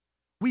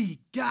 We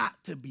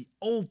got to be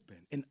open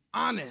and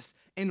honest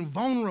and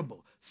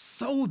vulnerable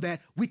so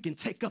that we can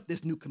take up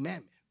this new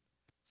commandment.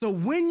 So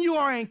when you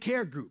are in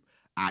care group,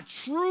 I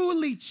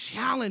truly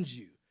challenge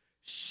you,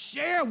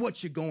 share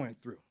what you're going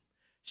through.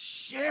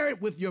 Share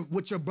it with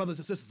your brothers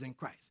and sisters in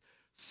Christ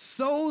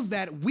so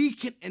that we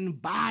can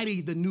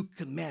embody the new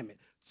commandment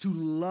to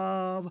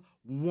love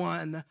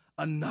one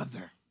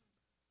another.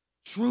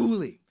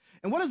 Truly.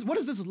 And what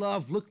does this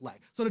love look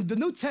like? So the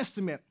New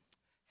Testament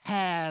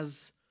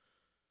has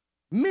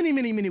many,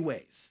 many, many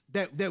ways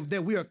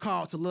that we are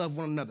called to love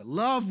one another.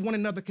 Love one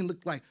another can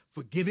look like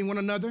forgiving one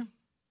another,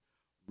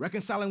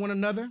 reconciling one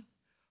another,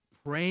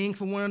 praying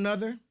for one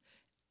another,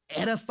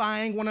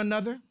 edifying one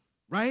another,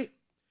 right?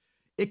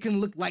 It can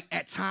look like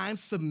at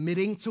times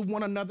submitting to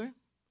one another.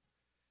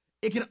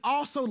 It can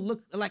also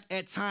look like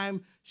at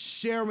times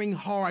sharing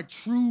hard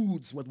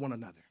truths with one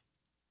another,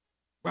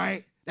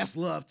 right? That's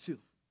love too.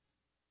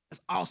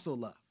 That's also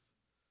love.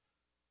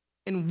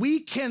 And we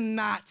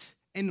cannot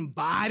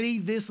embody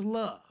this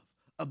love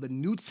of the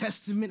New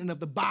Testament and of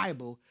the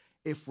Bible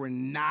if we're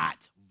not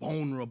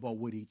vulnerable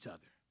with each other,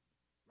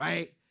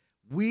 right?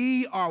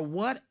 We are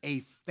what?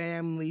 A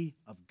family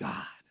of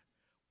God.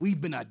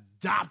 We've been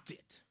adopted.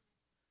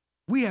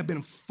 We have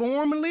been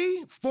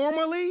formally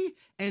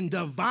and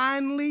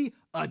divinely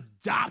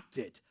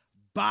adopted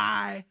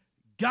by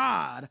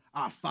God,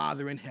 our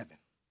Father in heaven.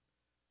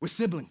 We're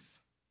siblings.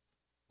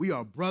 We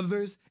are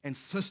brothers and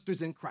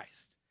sisters in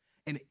Christ.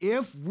 And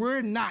if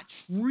we're not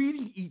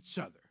treating each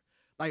other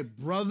like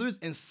brothers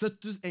and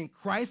sisters in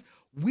Christ,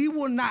 we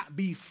will not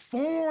be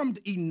formed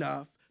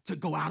enough to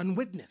go out and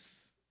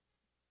witness.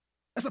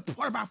 That's a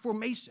part of our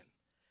formation.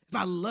 It's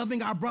about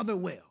loving our brother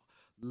well,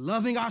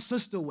 loving our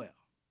sister well,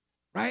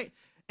 right?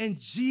 And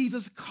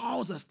Jesus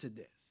calls us to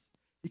this.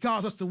 He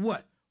calls us to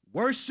what?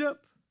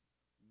 Worship,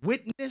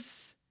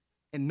 witness,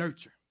 and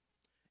nurture.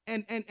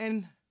 And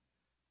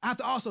I have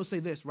to also say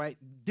this, right?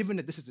 Given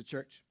that this is the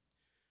church,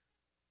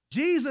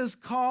 Jesus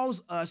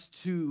calls us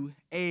to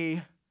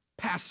a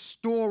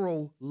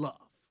pastoral love.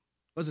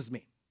 What does this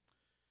mean?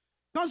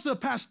 He calls us to a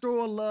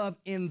pastoral love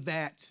in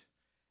that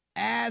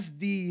as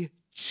the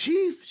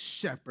chief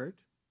shepherd,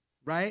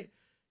 right?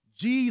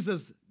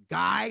 Jesus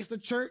guides the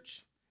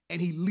church and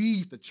he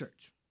leads the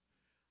church.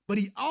 But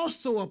he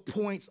also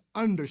appoints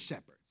under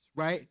shepherds,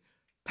 right?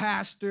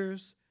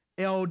 pastors,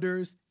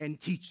 elders, and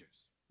teachers,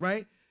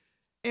 right?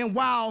 And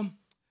while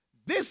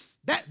those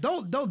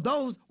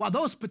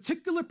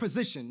particular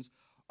positions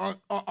are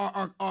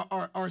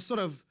sort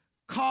of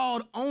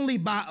called only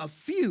by a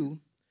few,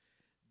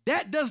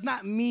 that does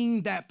not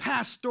mean that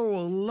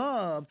pastoral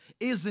love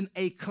isn't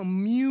a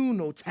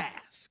communal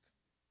task,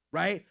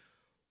 right?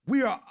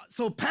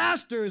 So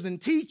pastors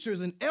and teachers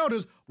and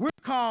elders, we're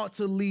called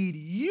to lead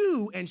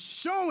you and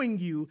showing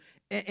you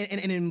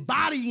and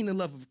embodying the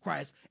love of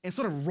Christ and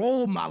sort of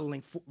role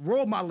modeling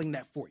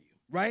that for you,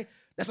 right?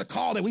 That's a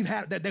call that we've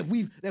had, that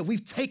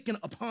we've taken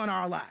upon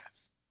our lives,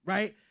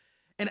 right?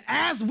 And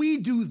as we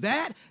do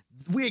that,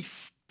 we're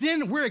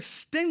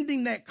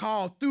extending that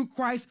call through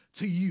Christ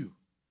to you,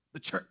 the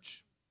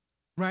church,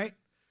 right?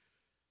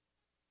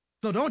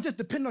 So don't just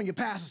depend on your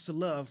pastors to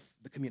love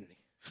the community.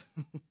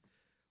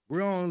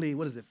 We're only,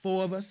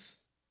 4 of us?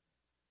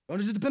 Don't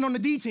just depend on the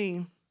D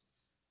team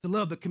to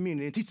love the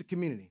community and teach the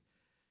community.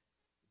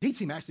 D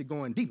team actually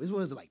going deep.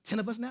 What is it, like 10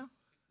 of us now?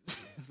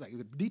 It's like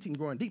the D team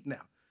growing deep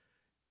now.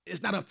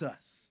 It's not up to us.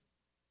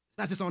 It's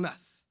not just on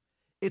us.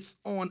 It's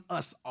on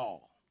us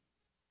all.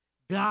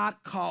 God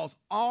calls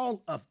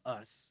all of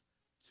us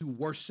to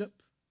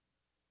worship,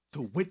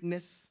 to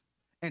witness,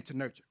 and to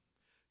nurture.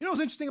 You know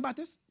what's interesting about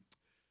this?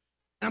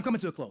 And I'm coming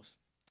to a close.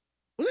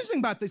 What's interesting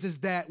about this is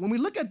that when we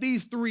look at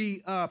these 3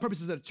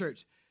 purposes of the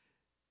church,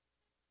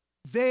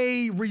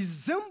 they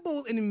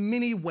resemble in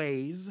many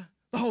ways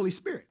the Holy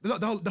Spirit,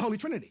 the Holy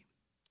Trinity.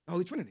 The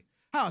Holy Trinity.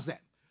 How is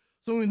that?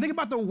 So when we think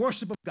about the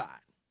worship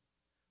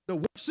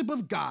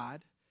of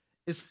God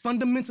is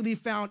fundamentally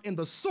found in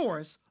the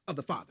source of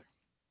the Father.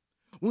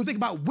 When we think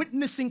about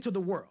witnessing to the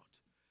world,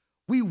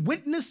 we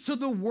witness to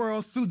the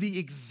world through the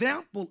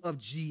example of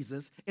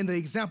Jesus and the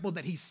example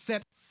that he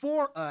set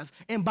for us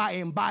and by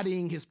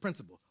embodying his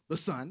principle, the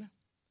Son.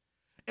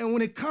 And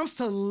when it comes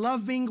to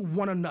loving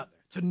one another,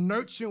 to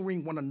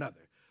nurturing one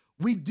another,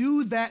 we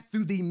do that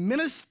through the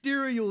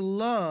ministerial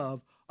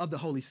love of the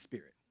Holy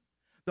Spirit.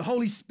 The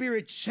Holy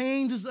Spirit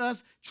changes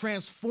us,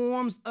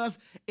 transforms us,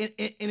 and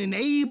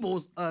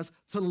enables us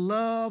to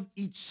love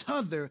each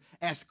other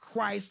as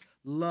Christ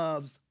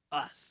loves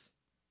us.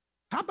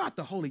 How about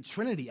the Holy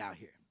Trinity out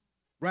here,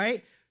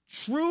 right?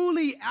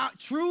 Truly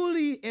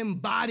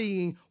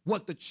embodying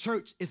what the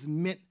church is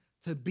meant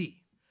to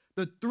be.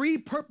 The 3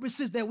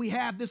 purposes that we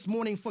have this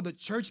morning for the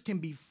church can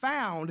be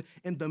found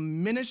in the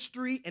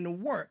ministry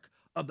and work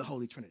of the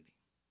Holy Trinity.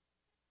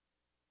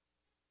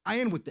 I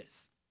end with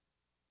this.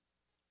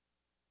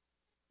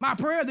 My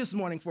prayer this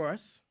morning for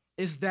us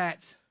is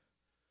that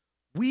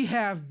we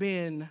have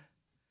been,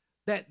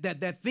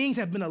 that things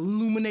have been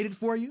illuminated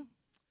for you.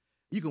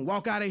 You can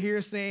walk out of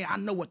here saying, I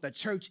know what the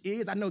church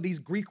is. I know these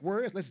Greek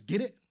words. Let's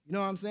get it. You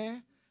know what I'm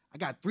saying? I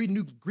got 3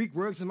 new Greek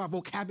words in my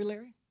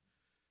vocabulary.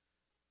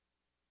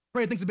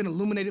 Pray that things have been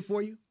illuminated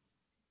for you.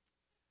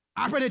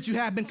 I pray that you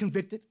have been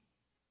convicted,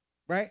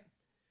 right?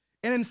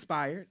 And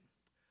inspired.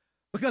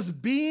 Because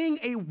being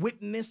a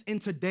witness in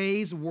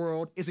today's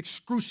world is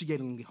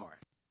excruciatingly hard.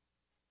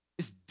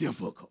 It's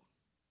difficult.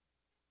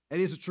 It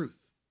is the truth.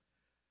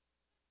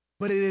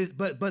 But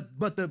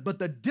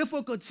the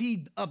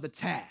difficulty of the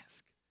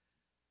task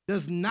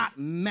does not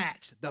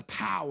match the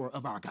power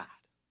of our God.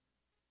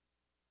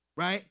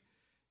 Right?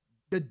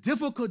 The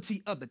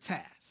difficulty of the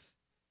task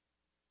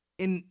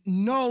in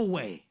no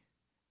way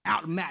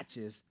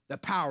outmatches the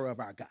power of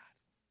our God.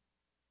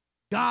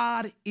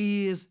 God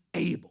is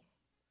able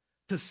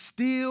to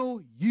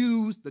still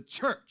use the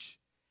church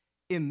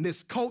in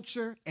this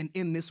culture and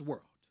in this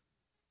world.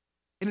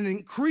 In an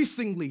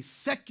increasingly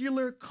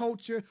secular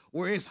culture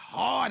where it's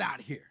hard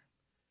out here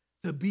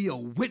to be a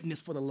witness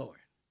for the Lord,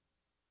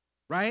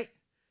 right?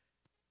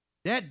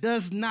 That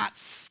does not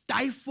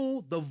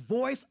stifle the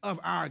voice of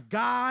our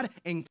God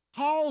in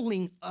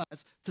calling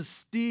us to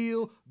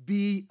still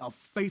be a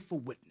faithful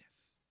witness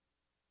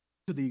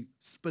to the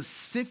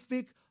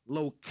specific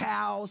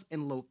locales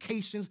and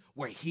locations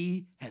where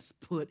he has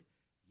put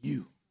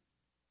you.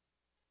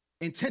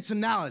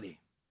 Intentionality.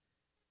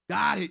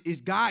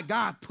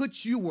 God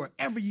puts you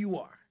wherever you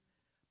are.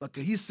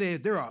 Because he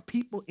said there are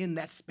people in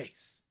that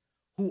space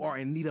who are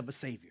in need of a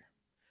Savior.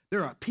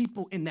 There are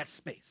people in that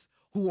space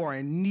who are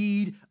in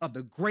need of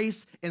the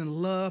grace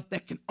and love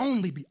that can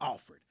only be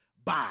offered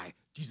by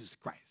Jesus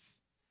Christ.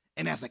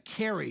 And as a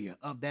carrier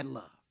of that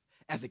love,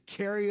 as a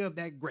carrier of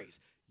that grace,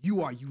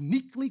 you are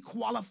uniquely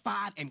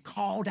qualified and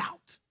called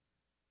out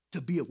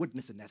to be a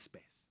witness in that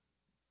space.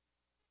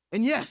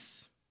 And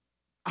yes,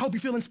 I hope you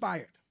feel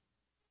inspired.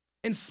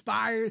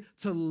 Inspired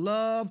to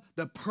love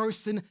the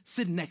person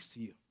sitting next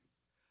to you.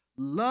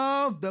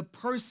 Love the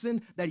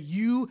person that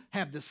you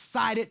have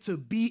decided to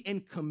be in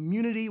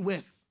community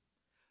with.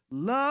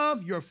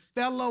 Love your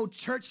fellow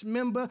church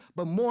member,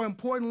 but more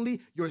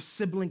importantly, your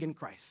sibling in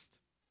Christ,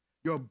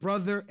 your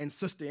brother and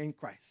sister in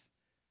Christ.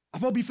 I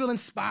hope you feel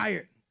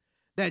inspired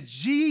that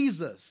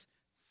Jesus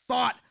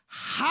thought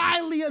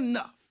highly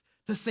enough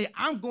to say,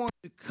 I'm going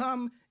to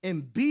come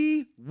and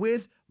be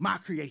with my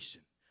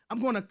creation. I'm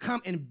going to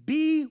come and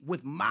be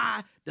with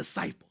my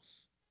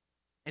disciples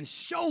and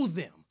show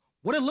them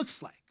what it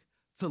looks like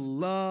to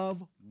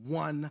love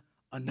one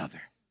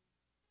another.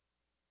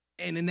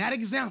 And in that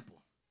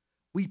example,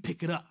 we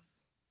pick it up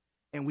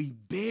and we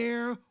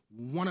bear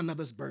one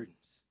another's burdens.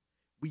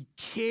 We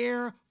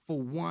care for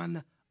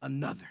one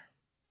another.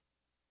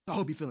 I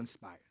hope you feel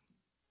inspired.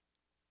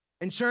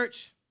 In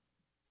church,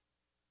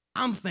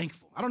 I'm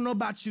thankful. I don't know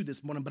about you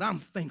this morning, but I'm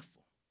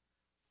thankful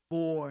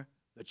for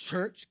the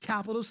church,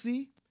 capital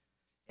C,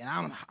 and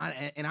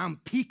I'm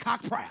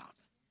peacock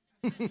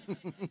proud.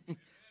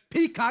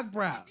 Peacock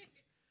proud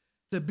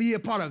to be a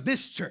part of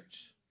this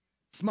church,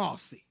 small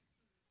c,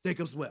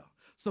 Jacob's Well.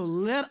 So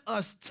let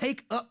us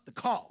take up the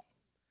call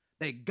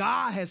that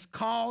God has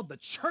called the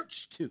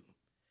church to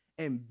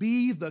and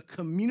be the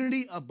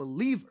community of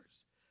believers,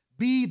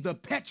 be the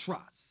Petros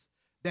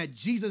that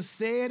Jesus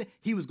said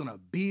he was going to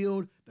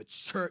build the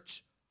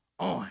church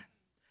on.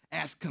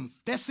 As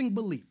confessing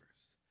believers,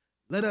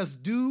 let us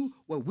do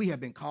what we have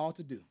been called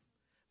to do.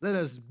 Let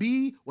us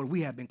be what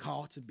we have been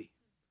called to be.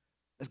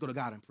 Let's go to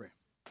God in prayer.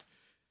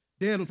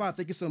 Dear Heavenly Father,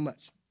 thank you so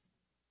much.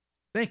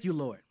 Thank you,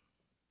 Lord,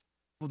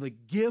 for the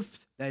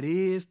gift that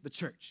is the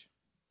church.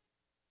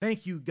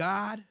 Thank you,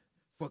 God,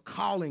 for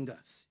calling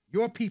us,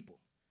 your people,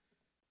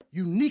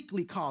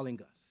 uniquely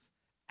calling us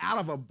out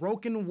of a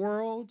broken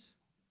world,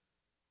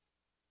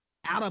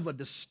 out of a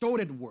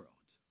distorted world.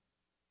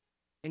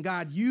 And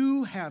God,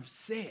 you have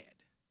said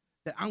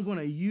that I'm going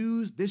to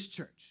use this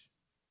church,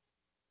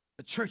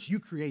 the church you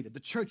created, the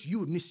church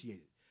you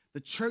initiated, the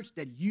church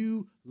that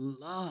you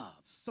love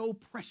so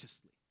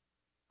preciously.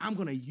 I'm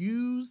going to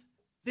use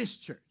this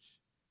church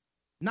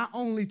not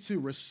only to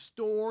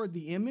restore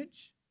the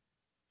image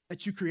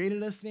that you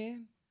created us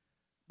in,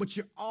 but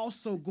you're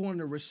also going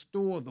to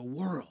restore the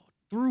world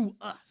through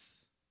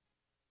us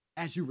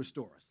as you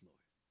restore us, Lord.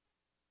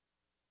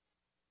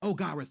 Oh,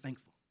 God, we're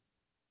thankful.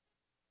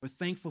 We're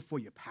thankful for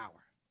your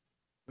power.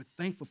 We're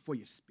thankful for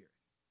your spirit.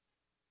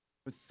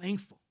 We're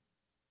thankful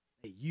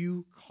that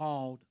you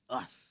called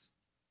us.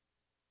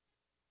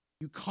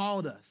 You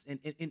called us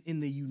in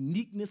the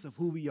uniqueness of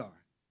who we are,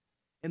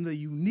 in the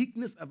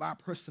uniqueness of our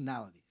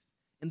personalities,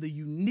 in the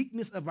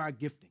uniqueness of our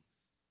giftings.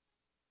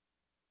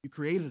 You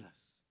created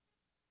us,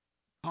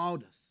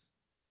 called us.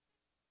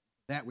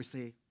 That we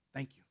say,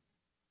 thank you.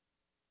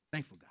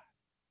 Thankful, God.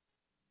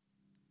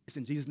 It's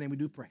in Jesus' name we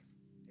do pray.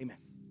 Amen.